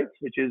Peer Insights,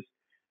 which is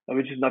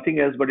nothing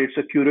else but it's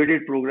a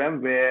curated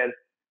program where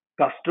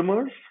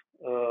customers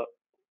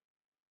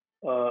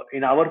uh,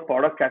 in our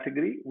product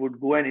category would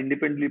go and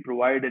independently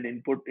provide an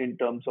input in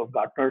terms of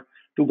Gartner,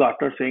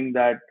 saying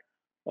that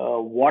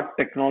what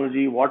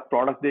technology, what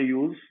product they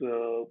use,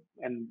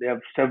 and they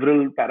have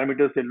several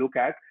parameters they look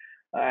at,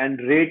 and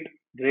rate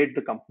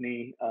the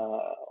company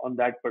on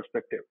that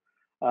perspective.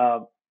 Uh,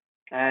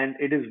 and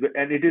it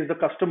is the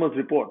customer's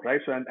report,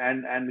 right? So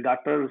and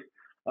Gartner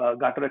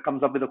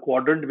comes up with a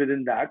quadrant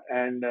within that,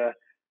 and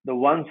the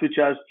ones which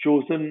are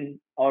chosen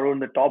or on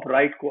the top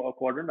right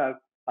quadrant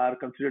are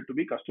considered to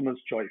be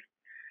customer's choice.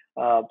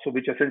 So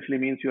which essentially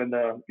means you're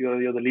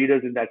the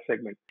leaders in that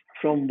segment.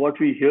 From what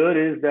we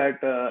hear is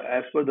that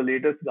as per the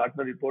latest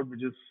Gartner report,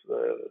 which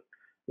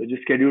is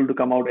scheduled to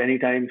come out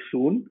anytime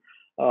soon,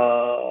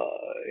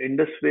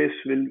 Indusface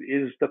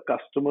is the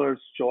customer's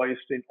choice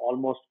in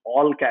almost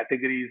all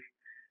categories.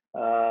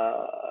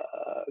 uh,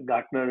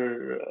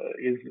 Gartner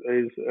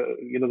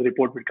the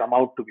report will come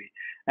out to be,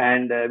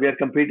 and we are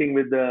competing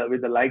with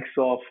the likes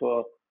of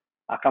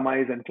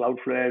Akamai's and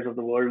Cloudflares of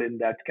the world in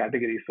that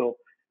category. So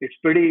it's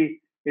going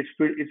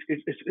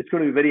to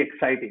be very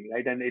exciting,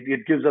 right? And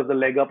it gives us a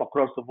leg up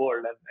across the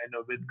world.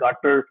 And with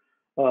Gartner,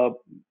 uh,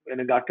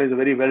 Gartner is a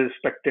very well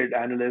respected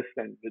analyst,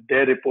 and with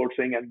their report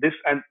saying, and this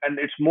and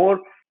it's more,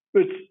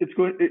 it's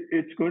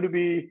going to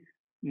be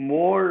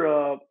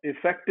more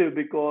effective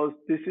because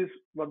this is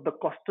what the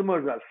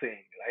customers are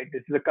saying, right?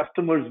 This is a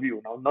customer's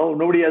view. Now, no,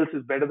 nobody else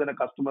is better than a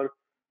customer.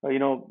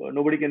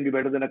 Nobody can be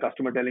better than a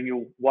customer telling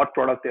you what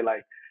product they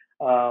like.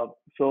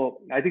 So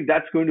I think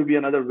that's going to be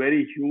another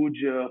very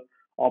huge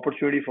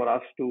opportunity for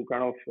us to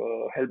kind of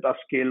help us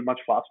scale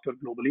much faster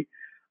globally.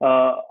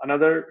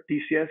 Another,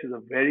 TCS is a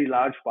very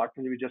large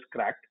partner we just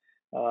cracked.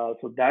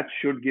 So that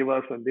should give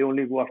us, and they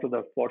only go after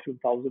the Fortune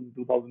 1000,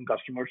 2000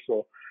 customers.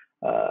 So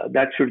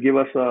that should give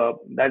us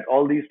that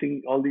all these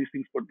things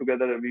put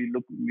together, and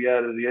we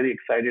are really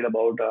excited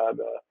about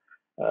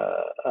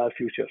our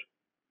future.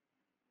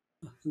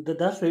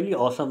 That's really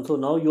awesome. So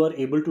now you are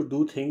able to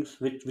do things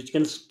which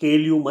can scale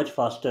you much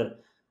faster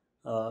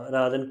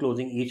rather than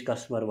closing each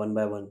customer one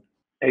by one.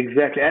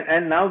 Exactly.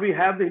 And now we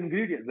have the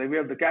ingredients. Like we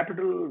have the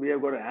capital, we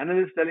have got an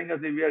analyst telling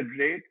us that we are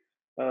great.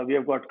 We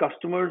have got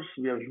customers,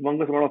 we have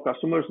humongous amount of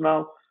customers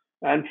now.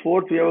 And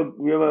fourth, we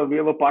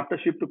have a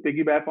partnership to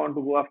piggyback on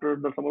to go after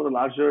some of the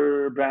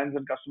larger brands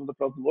and customers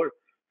across the world.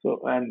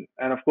 So and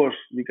of course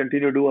we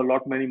continue to do a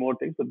lot many more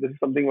things. So this is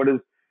something what is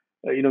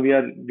we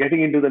are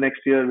getting into the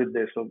next year with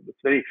this. So it's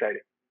very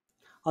exciting.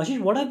 Ashish,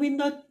 what have been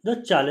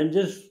the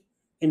challenges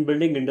in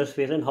building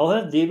Indusface and how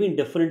have they been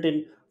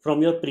different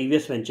from your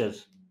previous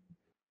ventures?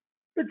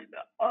 But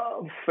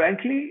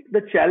frankly,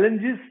 the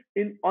challenges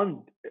in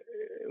on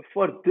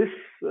for this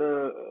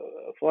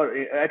for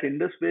at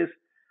Induspace,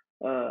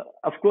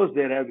 of course,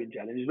 there have been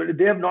challenges, but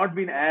they have not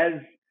been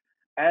as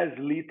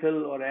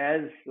lethal or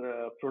as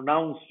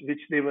pronounced,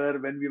 which they were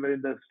when we were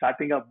in the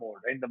starting up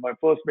mode. Right? My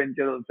first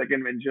venture or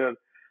second venture,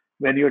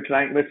 when you're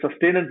trying, where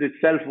sustenance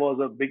itself was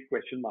a big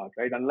question mark,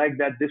 right? Unlike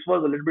that, this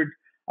was a little bit,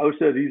 I would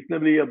say,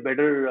 reasonably a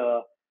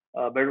better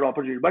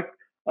opportunity. But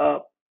uh,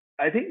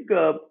 I think,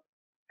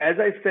 as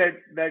I said,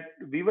 that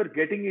we were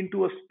getting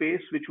into a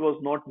space which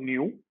was not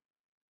new,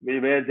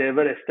 where there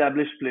were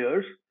established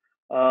players.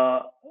 Uh,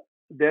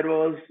 there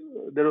was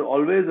there was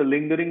always a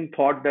lingering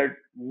thought that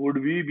would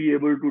we be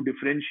able to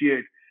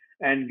differentiate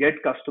and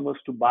get customers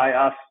to buy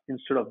us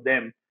instead of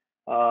them,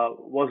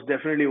 was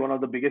definitely one of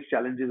the biggest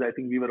challenges I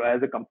think we were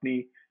as a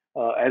company,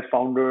 as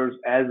founders,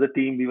 as a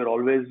team, we were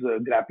always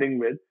grappling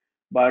with.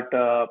 But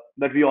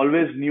we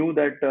always knew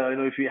that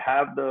if we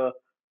have the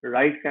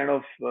right kind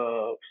of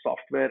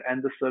software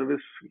and the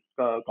service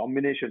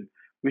combination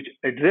which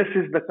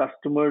addresses the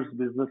customer's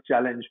business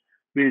challenge,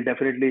 we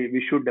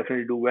should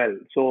definitely do well.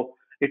 So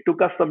it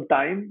took us some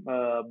time,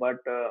 but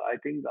I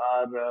think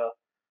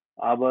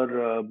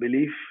our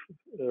belief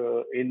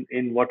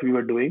in what we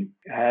were doing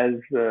has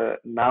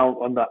now,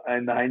 on the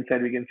in the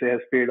hindsight, we can say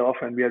has paid off,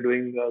 and we are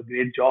doing a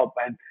great job.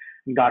 And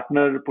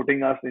Gartner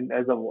putting us in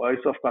as a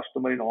voice of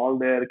customer in all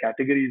their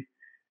categories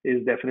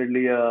is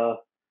definitely a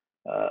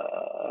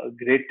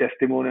great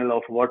testimonial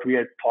of what we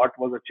had thought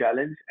was a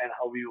challenge and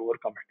how we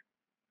overcome it.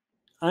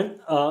 And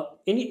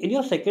in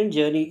your second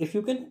journey, if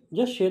you can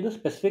just share the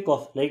specific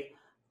of like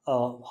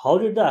how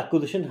did the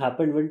acquisition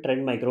happen with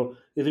TrendMicro?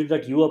 Is it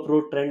that you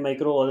approached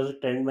TrendMicro or is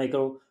it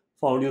TrendMicro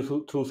found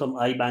you through some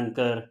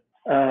iBanker?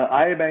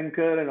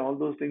 iBanker and all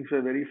those things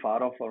were very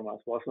far off from us.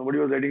 Was nobody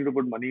was ready to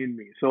put money in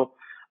me. So,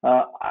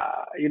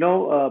 you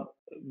know,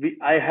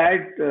 I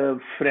had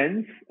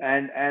friends,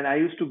 and I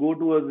used to go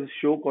to this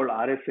show called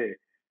RSA.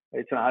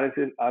 It's an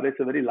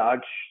RSA, very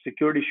large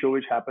security show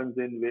which happens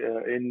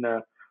in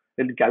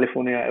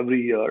California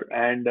every year.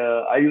 And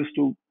I used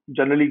to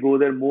generally go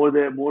there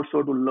more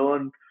so to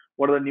learn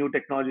what are the new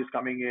technologies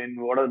coming in,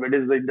 what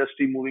is the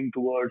industry moving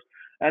towards.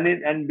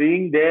 And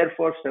being there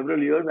for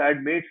several years, I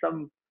had made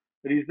some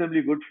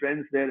reasonably good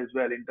friends there as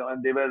well.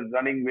 And they were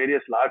running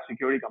various large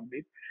security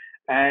companies.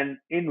 And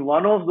in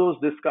one of those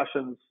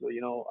discussions,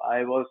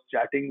 I was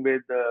chatting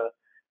with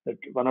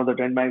one of the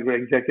TrendMicro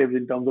executives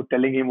in terms of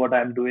telling him what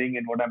I'm doing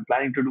and what I'm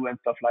planning to do and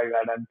stuff like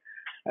that.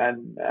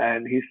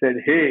 And he said,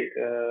 "Hey,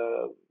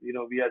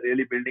 we are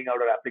really building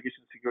out our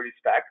application security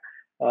stack,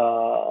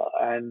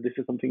 and this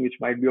is something which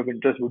might be of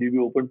interest. Would you be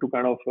open to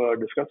kind of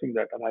discussing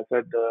that?" And I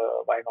said,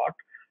 "Why not?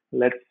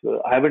 Let's."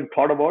 I haven't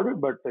thought about it,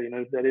 but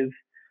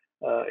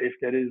if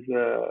there is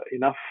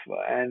enough,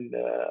 and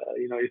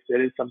if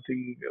there is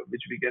something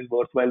which we can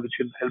worthwhile, which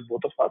can help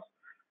both of us,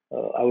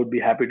 I would be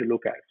happy to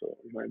look at. So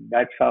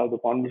that's how the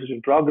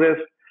conversation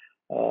progressed.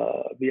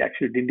 We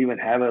actually didn't even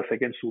have a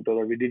second suitor,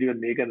 or we didn't even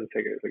make a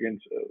second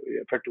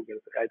effort together.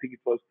 I think it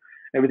was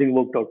everything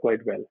worked out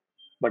quite well,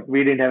 but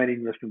we didn't have any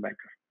investment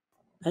banker.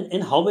 And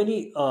in how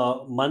many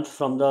months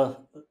from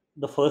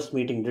the first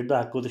meeting did the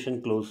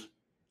acquisition close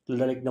till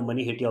the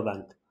money hit your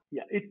bank?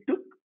 Yeah, it took.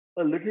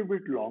 a little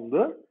bit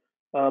longer,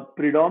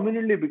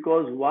 predominantly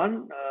because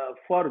one,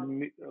 for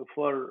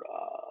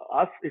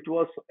us, it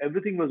was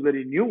everything was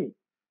very new.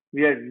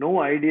 We had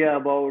no idea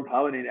about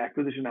how an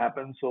acquisition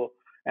happens. So,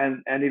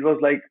 and it was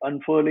like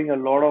unfurling a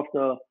lot of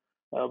the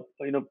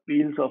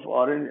peels of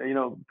orange,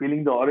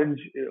 peeling the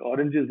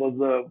oranges was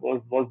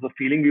the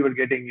feeling we were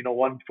getting.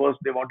 One, first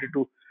they wanted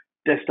to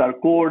test our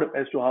code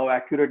as to how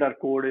accurate our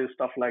code is,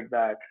 stuff like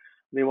that.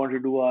 They want to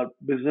do our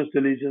business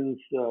diligence,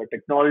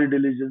 technology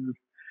diligence,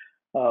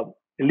 uh,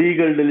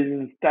 legal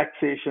diligence,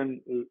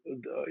 taxation.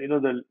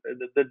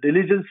 The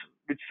diligence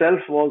itself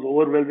was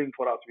overwhelming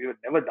for us. We had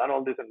never done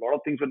all this, and a lot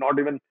of things were not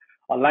even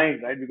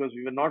aligned, right? Because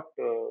we were not,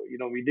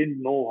 we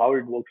didn't know how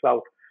it works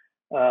out.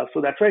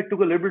 So that's why it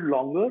took a little bit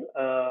longer,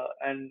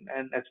 and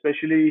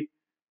especially,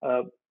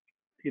 uh,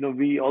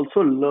 we also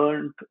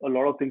learned a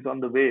lot of things on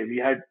the way.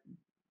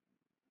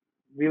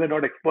 We were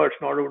not experts,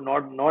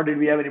 nor did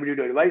we have anybody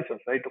to advise us,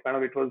 right? So kind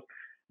of it was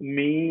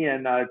me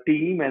and our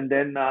team, and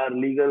then our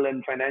legal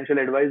and financial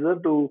advisor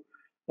to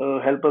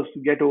help us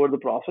get over the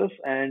process.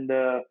 And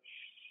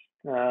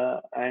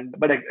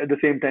but at the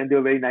same time, they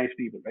were very nice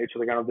people, right? So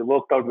they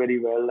worked out very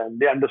well, and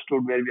they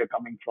understood where we are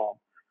coming from.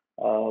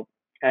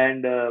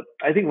 And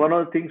I think one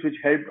of the things which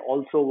helped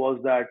also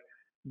was that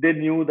they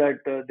knew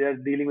that they are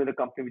dealing with a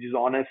company which is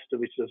honest,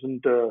 which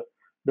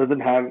doesn't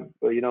have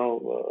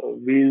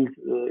wheels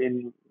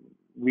in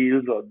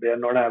wheels, or they are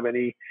not have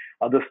any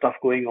other stuff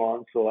going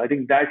on. So I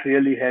think that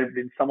really helped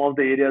in some of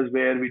the areas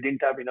where we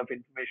didn't have enough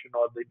information,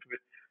 or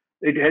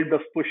it helped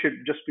us push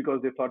it just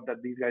because they thought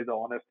that these guys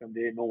are honest and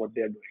they know what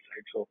they are doing,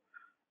 right? So,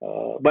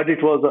 but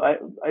it was,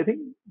 I think,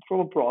 from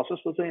a process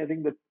perspective, I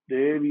think the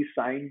day we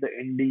signed the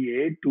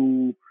NDA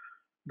to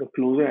the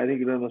closing, I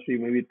think it must be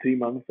maybe 3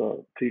 months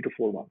or 3 to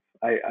 4 months.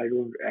 I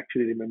don't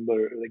actually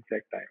remember the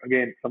exact time.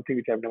 Again, something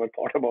which I've never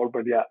thought about,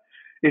 but yeah,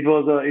 it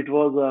was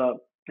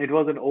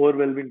an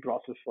overwhelming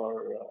process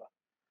for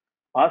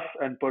us,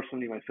 and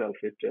personally myself.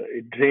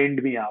 It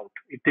drained me out.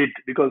 It did,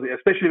 because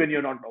especially when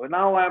you're not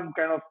now. I'm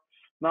kind of,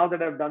 now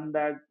that I've done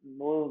that,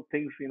 know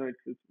things.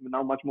 It's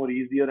now much more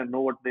easier and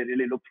know what they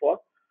really look for.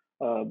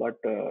 But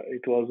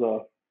it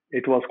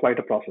was quite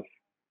a process.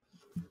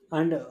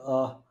 And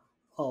uh,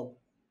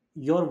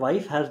 your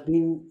wife has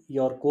been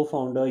your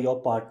co-founder, your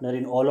partner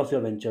in all of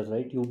your ventures,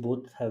 right? You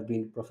both have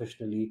been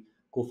professionally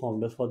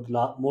co-founders for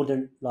more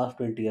than last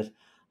 20 years.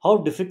 How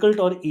difficult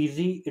or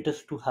easy it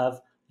is to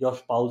have your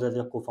spouse as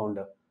your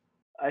co-founder?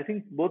 I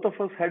think both of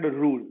us had a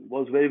rule,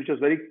 which was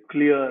very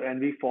clear, and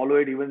we follow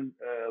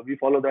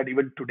that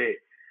even today.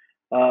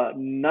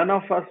 None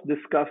of us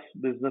discuss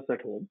business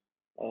at home,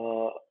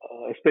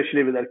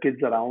 especially with our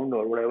kids around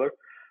or whatever.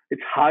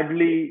 It's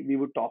hardly we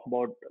would talk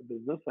about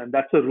business, and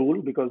that's a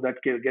rule because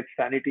that gets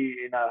sanity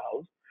in our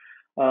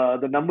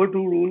house. The number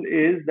two rule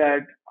is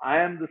that I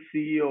am the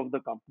CEO of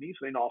the company,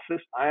 so in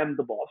office I am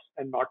the boss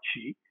and not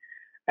she,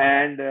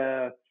 and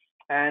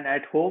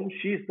at home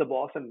she's the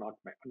boss and not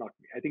me.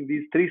 I think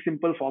these three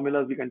simple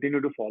formulas we continue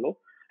to follow.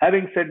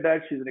 Having said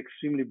that, she's an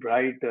extremely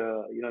bright,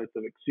 it's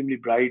an extremely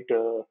bright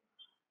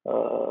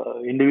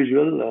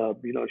individual.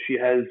 She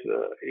has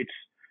it's.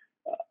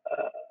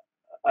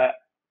 I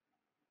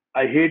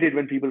I hate it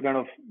when people kind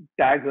of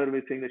tag her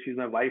with saying that she's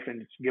my wife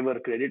and give her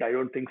credit. I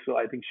don't think so.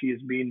 I think she's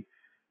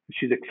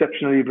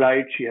exceptionally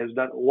bright. She has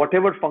done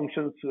whatever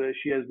functions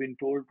she has been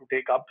told to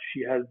take up.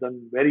 She has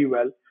done very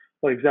well.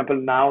 For example,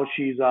 now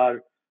she's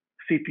our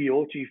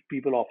CPO, Chief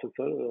People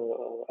Officer,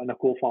 and a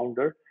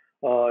co-founder.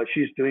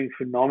 She's doing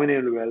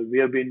phenomenally well.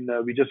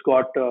 We just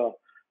got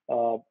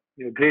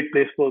Great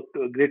Place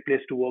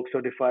to Work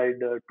certified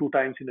 2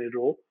 times in a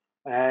row.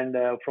 And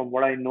from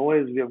what I know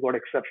is we have got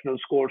exceptional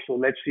scores. So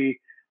let's see.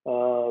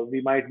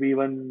 We might be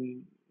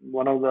even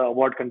one of the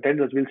award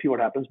contenders. We'll see what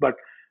happens. But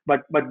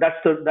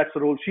that's the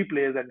role she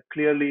plays, and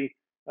clearly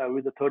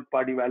with the third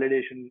party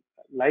validation,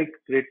 like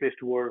Great Place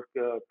to Work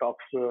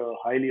talks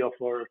highly of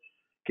her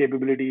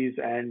capabilities,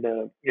 and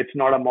it's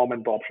not a mom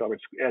and pop shop.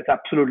 It's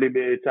absolutely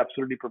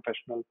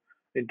professional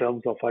in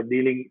terms of our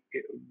dealing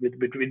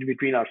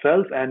between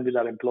ourselves and with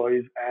our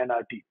employees and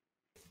our team.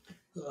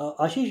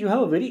 Ashish, you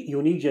have a very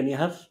unique journey. I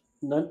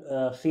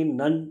have seen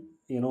none,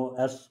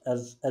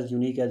 as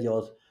unique as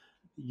yours.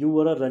 You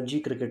were a Ranji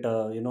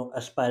cricketer,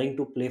 aspiring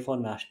to play for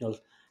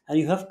nationals, and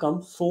you have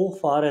come so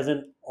far as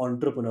an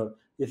entrepreneur.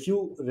 If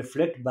you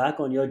reflect back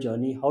on your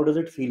journey, how does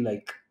it feel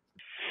like?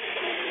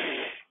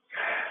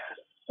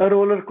 A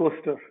roller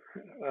coaster.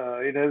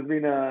 It has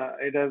been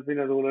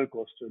a roller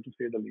coaster, to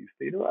say the least.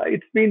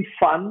 It's been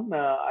fun.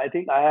 I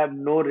think I have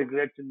no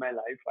regrets in my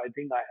life. I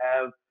think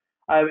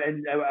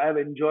I've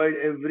enjoyed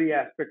every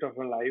aspect of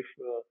my life.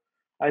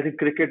 I think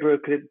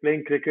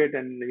playing cricket,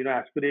 and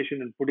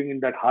aspiration and putting in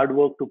that hard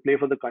work to play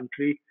for the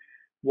country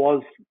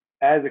was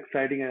as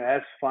exciting and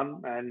as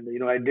fun. And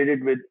I did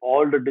it with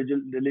all the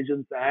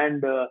diligence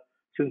and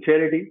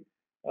sincerity.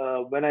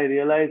 When I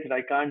realized that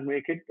I can't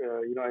make it,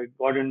 I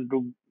got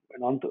into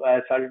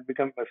I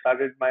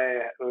started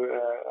my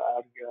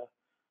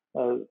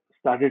uh,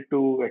 started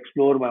to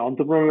explore my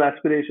entrepreneurial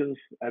aspirations.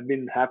 I've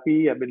been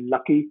happy. I've been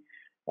lucky.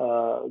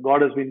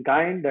 God has been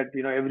kind that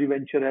every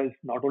venture has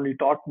not only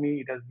taught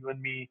me, it has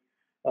given me.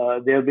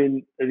 They have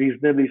been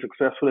reasonably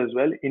successful as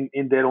well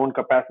in their own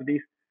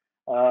capacities.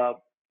 Uh,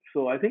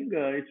 so I think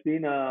it's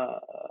been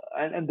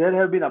and there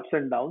have been ups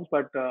and downs,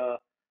 but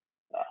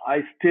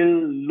I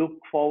still look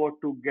forward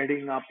to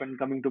getting up and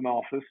coming to my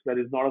office. There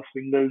is not a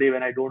single day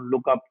when I don't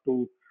look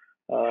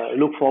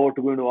forward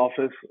to going to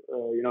office.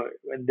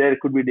 And there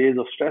could be days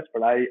of stress,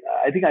 but I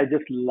think I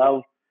just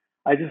love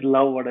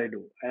what I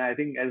do, and I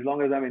think as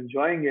long as I'm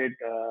enjoying it,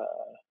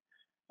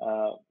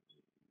 uh,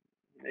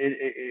 it,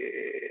 it,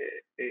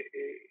 it, it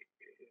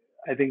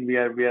I think we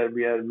are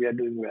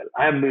doing well.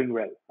 I am doing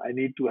well. I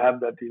need to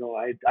have that.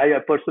 I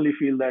personally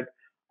feel that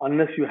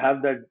unless you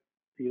have that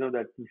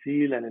that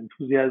zeal and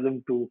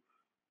enthusiasm to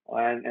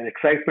and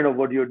excitement of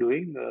what you're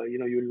doing,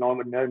 you'll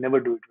never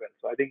do it well.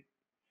 So I think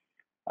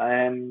I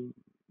am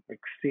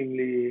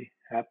extremely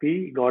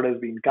happy. God has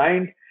been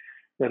kind.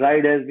 The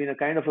ride has been a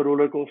kind of a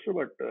roller coaster,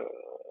 but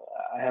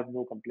I have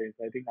no complaints.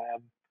 I think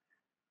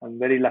I'm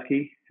very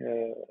lucky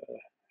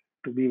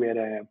to be where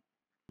I am.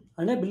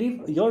 And I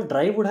believe your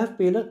drive would have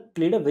played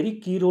a very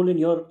key role in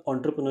your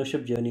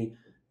entrepreneurship journey,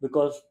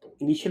 because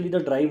initially the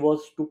drive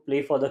was to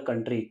play for the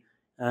country,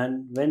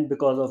 and when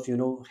because of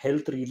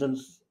health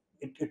reasons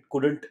it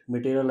couldn't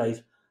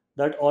materialize,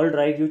 that all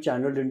drive you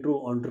channeled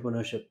into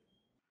entrepreneurship.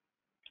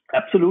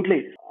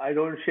 Absolutely. I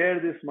don't share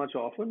this much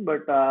often,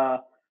 but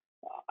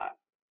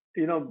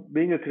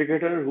being a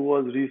cricketer who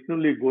was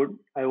reasonably good,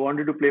 I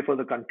wanted to play for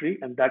the country,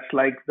 and that's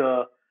like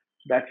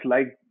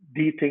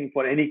the thing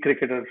for any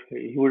cricketer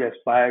he would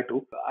aspire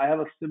to. I have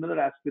a similar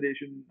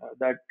aspiration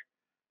that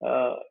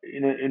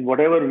in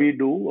whatever we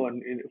do,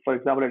 for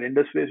example, at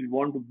Indusface, we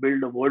want to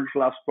build a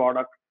world-class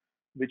product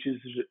which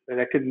is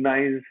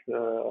recognized,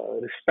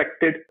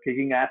 respected,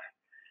 kicking ass.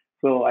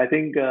 So I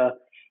think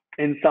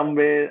in some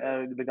way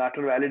the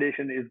Gartner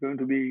validation is going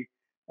to be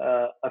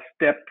a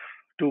step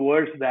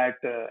towards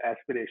that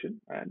aspiration,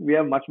 and we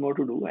have much more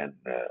to do. And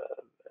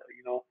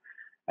you know,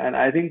 and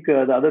I think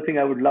the other thing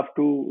I would love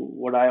to,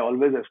 what I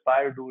always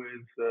aspire to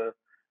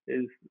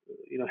is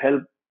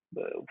help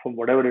from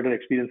whatever little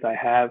experience I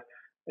have,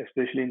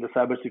 especially in the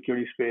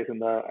cybersecurity space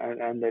and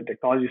the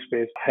technology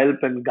space,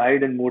 help and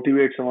guide and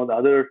motivate some of the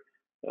other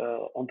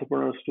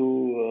entrepreneurs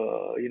to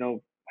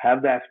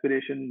have the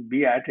aspiration,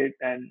 be at it,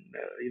 and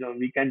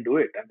we can do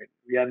it. I mean,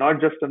 we are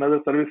not just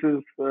another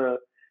services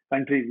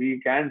country. We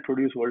can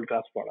produce world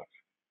class products.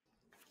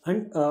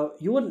 And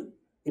you were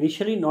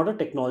initially not a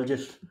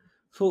technologist,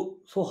 so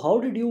how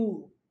did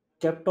you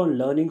kept on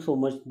learning so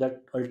much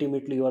that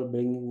ultimately you are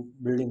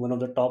building one of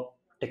the top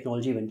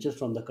technology ventures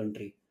from the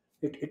country?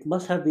 It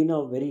must have been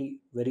a very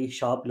very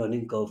sharp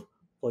learning curve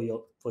for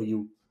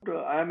you.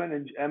 I'm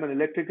an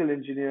electrical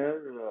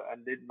engineer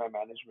and did my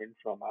management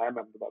from IIM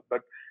Ahmedabad,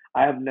 but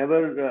I have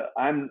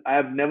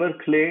never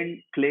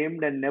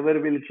claimed and never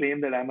will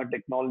claim that I'm a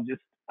technologist.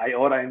 I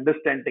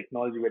understand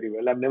technology very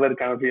well. I've never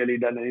kind of really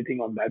done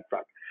anything on that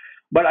front.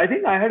 But I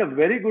think I had a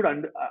very good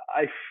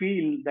I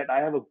feel that I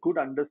have a good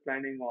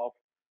understanding of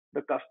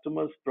the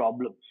customer's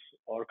problems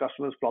or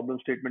customer's problem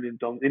statement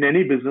in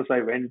any business I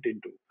went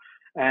into,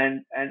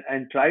 and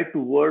try to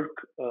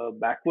work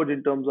backwards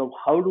in terms of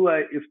how do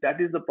I, if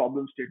that is the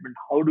problem statement,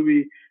 how do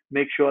we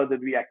make sure that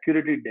we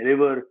accurately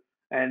deliver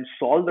and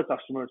solve the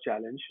customer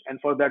challenge,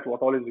 and for that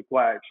what all is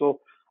required.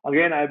 So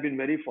again, I've been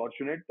very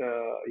fortunate.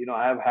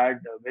 I've had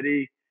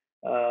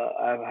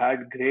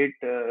great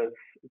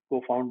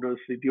co-founders,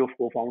 CTO of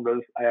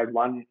co-founders. I had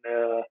one,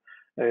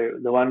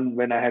 the one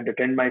when I had the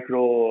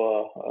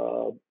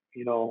TrendMicro,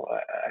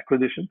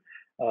 acquisition,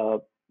 uh,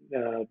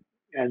 uh,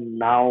 and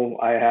now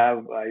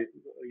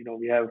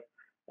we have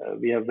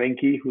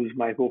Venki, who's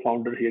my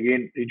co-founder.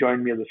 He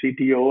joined me as a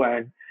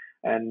CTO,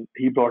 and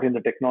he brought in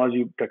the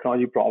technology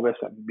prowess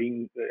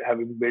and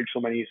having built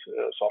so many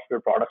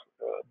software products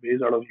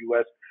based out of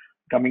US,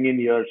 coming in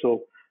here.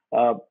 So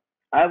uh,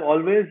 I've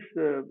always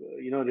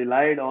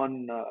relied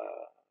on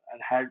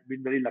and had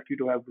been very lucky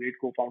to have great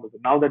co-founders.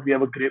 Now that we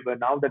are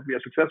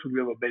successful, we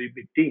have a very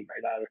big team,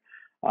 right?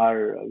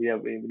 Our we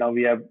have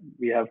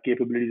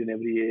capabilities in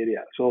every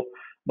area. So,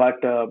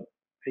 but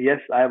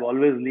yes, I have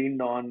always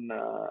leaned on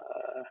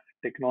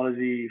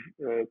technology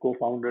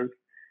co-founders,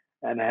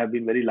 and I have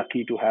been very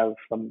lucky to have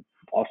some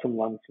awesome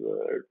ones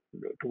to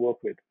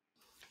work with.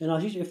 And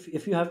Ashish,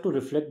 if you have to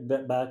reflect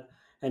back,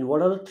 and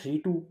what are the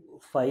 3 to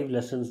 5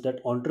 lessons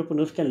that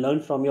entrepreneurs can learn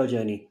from your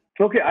journey?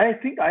 So, okay, I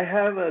think I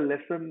have a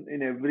lesson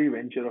in every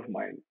venture of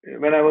mine.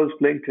 When I was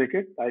playing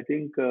cricket, I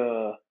think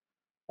one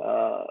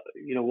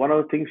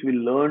of the things we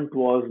learned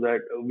was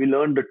that we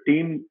learned the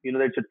team.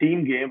 It's a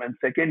team game, and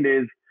second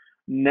is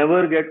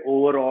never get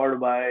overawed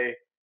by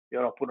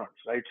your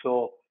opponents, right?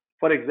 So,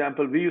 for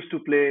example, we used to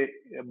play.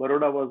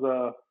 Baroda was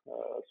a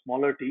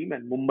smaller team,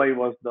 and Mumbai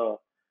was the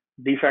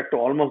de facto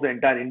almost the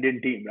entire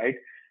Indian team, right?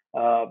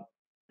 Uh,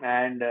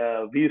 and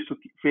we used to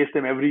face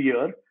them every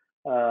year.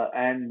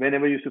 And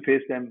whenever we used to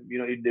face them,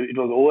 it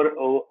was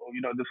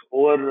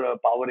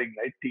overpowering,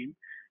 right, team.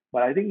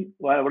 But I think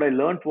what I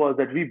learned was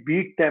that we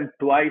beat them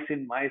twice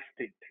in my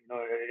stint,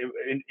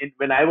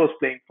 when I was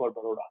playing for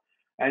Baroda,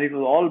 and it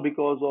was all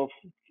because of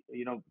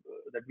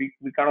that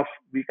we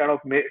kind of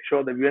made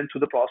sure that we went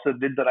through the process,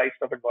 did the right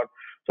stuff, and got.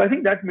 So I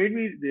think that made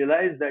me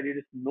realize that it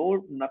is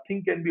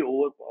nothing can be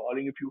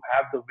overpowering if you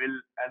have the will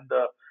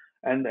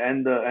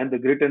and the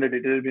grit and the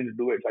determination to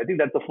do it. So I think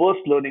that's the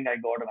first learning I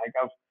got,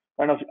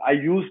 and I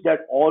use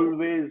that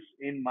always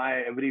in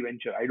my every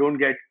venture. I don't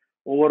get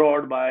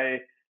overawed by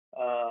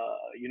uh,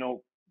 you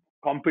know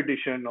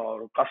competition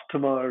or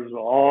customers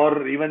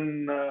or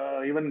even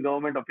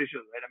government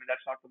officials, right? I mean,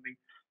 that's not something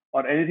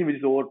or anything which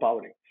is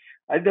overpowering.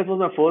 I think that was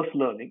my first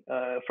learning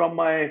from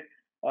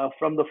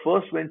the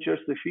first venture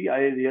SIFY. I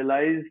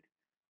realized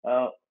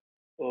uh,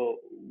 uh,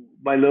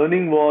 my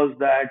learning was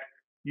that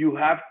you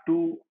have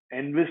to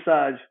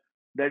envisage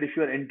that if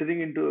you're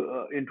entering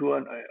into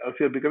if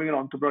you're becoming an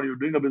entrepreneur, you're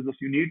doing a business,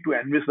 you need to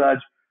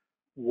envisage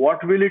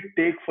what will it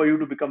take for you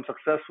to become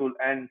successful,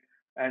 and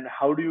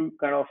how do you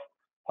kind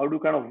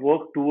of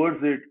work towards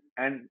it,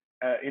 and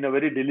in a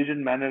very diligent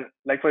manner.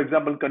 Like, for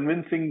example,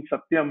 convincing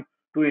Satyam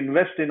to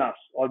invest in us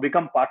or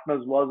become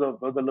partners was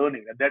a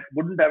learning that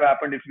wouldn't have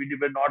happened if we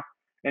were not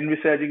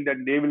envisaging that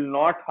they will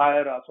not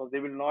hire us or they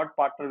will not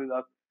partner with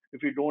us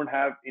if we don't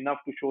have enough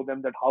to show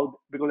them that how.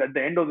 Because at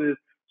the end of this,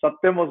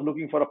 Satyam was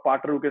looking for a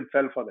partner who can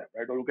sell for them,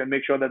 right, or who can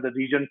make sure that the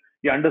region,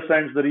 he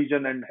understands the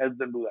region and helps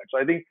them do that. So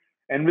I think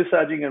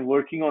envisaging and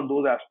working on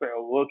those aspects,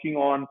 working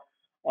on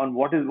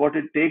what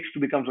it takes to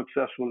become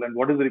successful and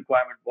what is the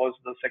requirement was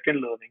the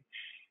second learning.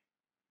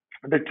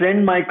 The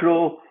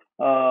TrendMicro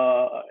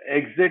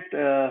exit.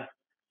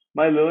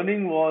 My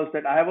learning was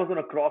that I was on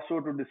a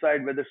crossroad to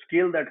decide whether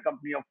scale that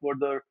company up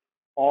further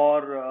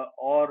or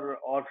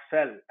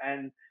sell.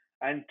 And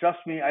trust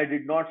me, I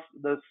did not.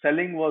 The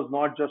selling was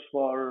not just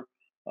for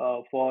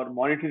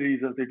monetary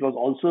reasons. It was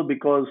also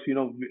because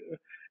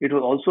it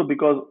was also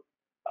because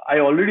I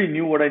already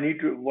knew what I need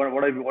to what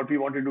we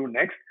want to do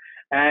next.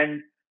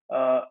 And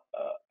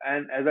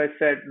and as I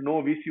said,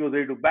 no VC was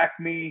ready to back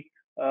me.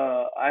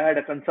 I had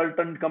a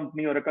consultant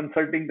company or a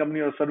consulting company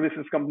or a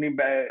services company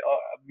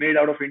made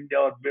out of India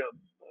or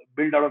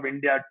built out of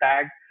India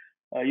tag.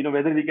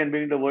 Whether we can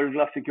bring the world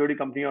class security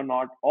company or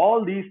not.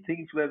 All these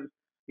things were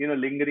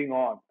lingering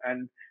on,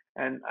 and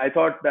I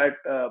thought that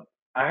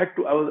I had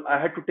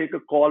to take a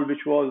call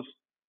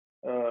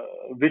uh,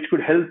 which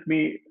could help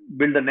me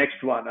build the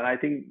next one. And I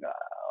think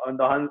in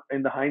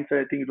the hindsight,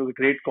 I think it was a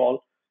great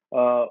call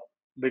uh,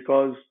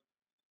 because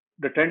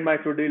the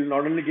TrendMicro deal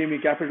not only gave me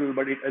capital,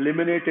 but it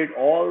eliminated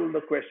all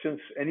the questions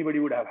anybody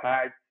would have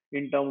had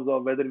in terms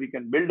of whether we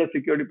can build a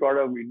security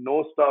product, we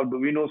know stuff, do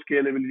we know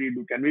scalability,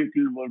 can we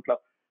build world class.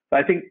 So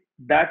I think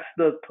that's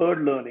the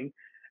third learning.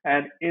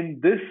 And in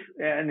this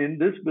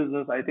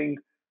business, uh, I think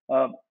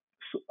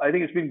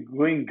it's been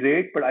going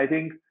great, but I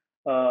think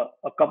a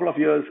couple of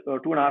years,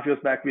 2.5 years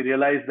back, we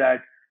realized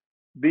that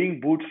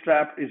being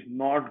bootstrapped is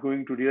not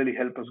going to really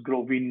help us grow.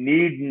 We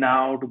need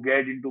now to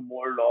get into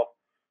more of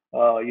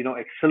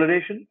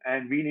acceleration,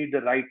 and we need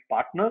the right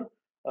partner.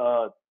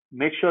 Uh,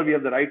 Make sure we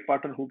have the right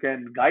partner who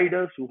can guide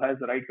us, who has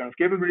the right kind of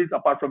capabilities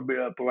apart from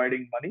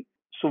providing money.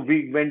 So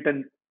we went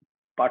and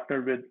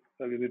partnered with.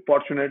 We were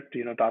fortunate.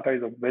 Tata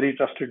is a very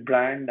trusted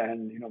brand,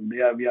 and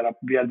we are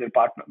their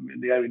partner.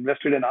 They have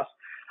invested in us.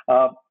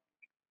 Uh,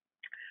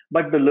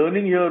 but the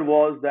learning here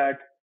was that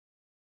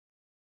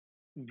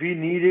we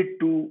needed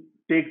to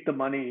take the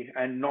money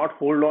and not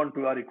hold on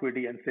to our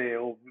equity and say,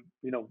 oh,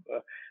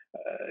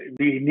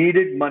 we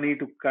needed money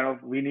to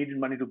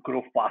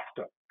grow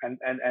faster, and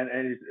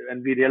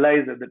we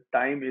realized that the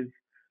time is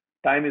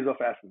of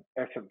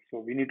essence. So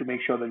we need to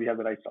make sure that we have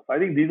the right stuff. I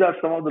think these are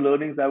some of the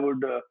learnings I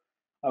would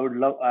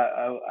love,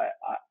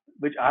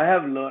 which I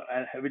have learned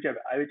and which have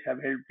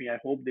helped me. I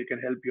hope they can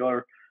help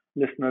your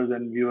listeners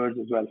and viewers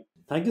as well.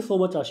 Thank you so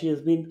much, Ashi.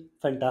 It's been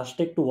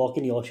fantastic to walk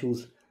in your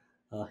shoes.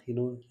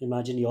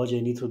 Imagine your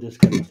journey through this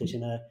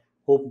conversation. I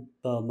hope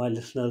my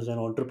listeners and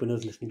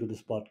entrepreneurs listening to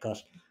this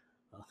podcast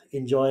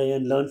enjoy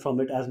and learn from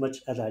it as much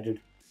as I did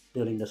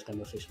during this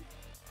conversation.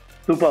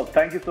 Super.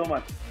 Thank you so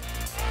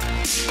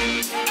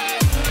much.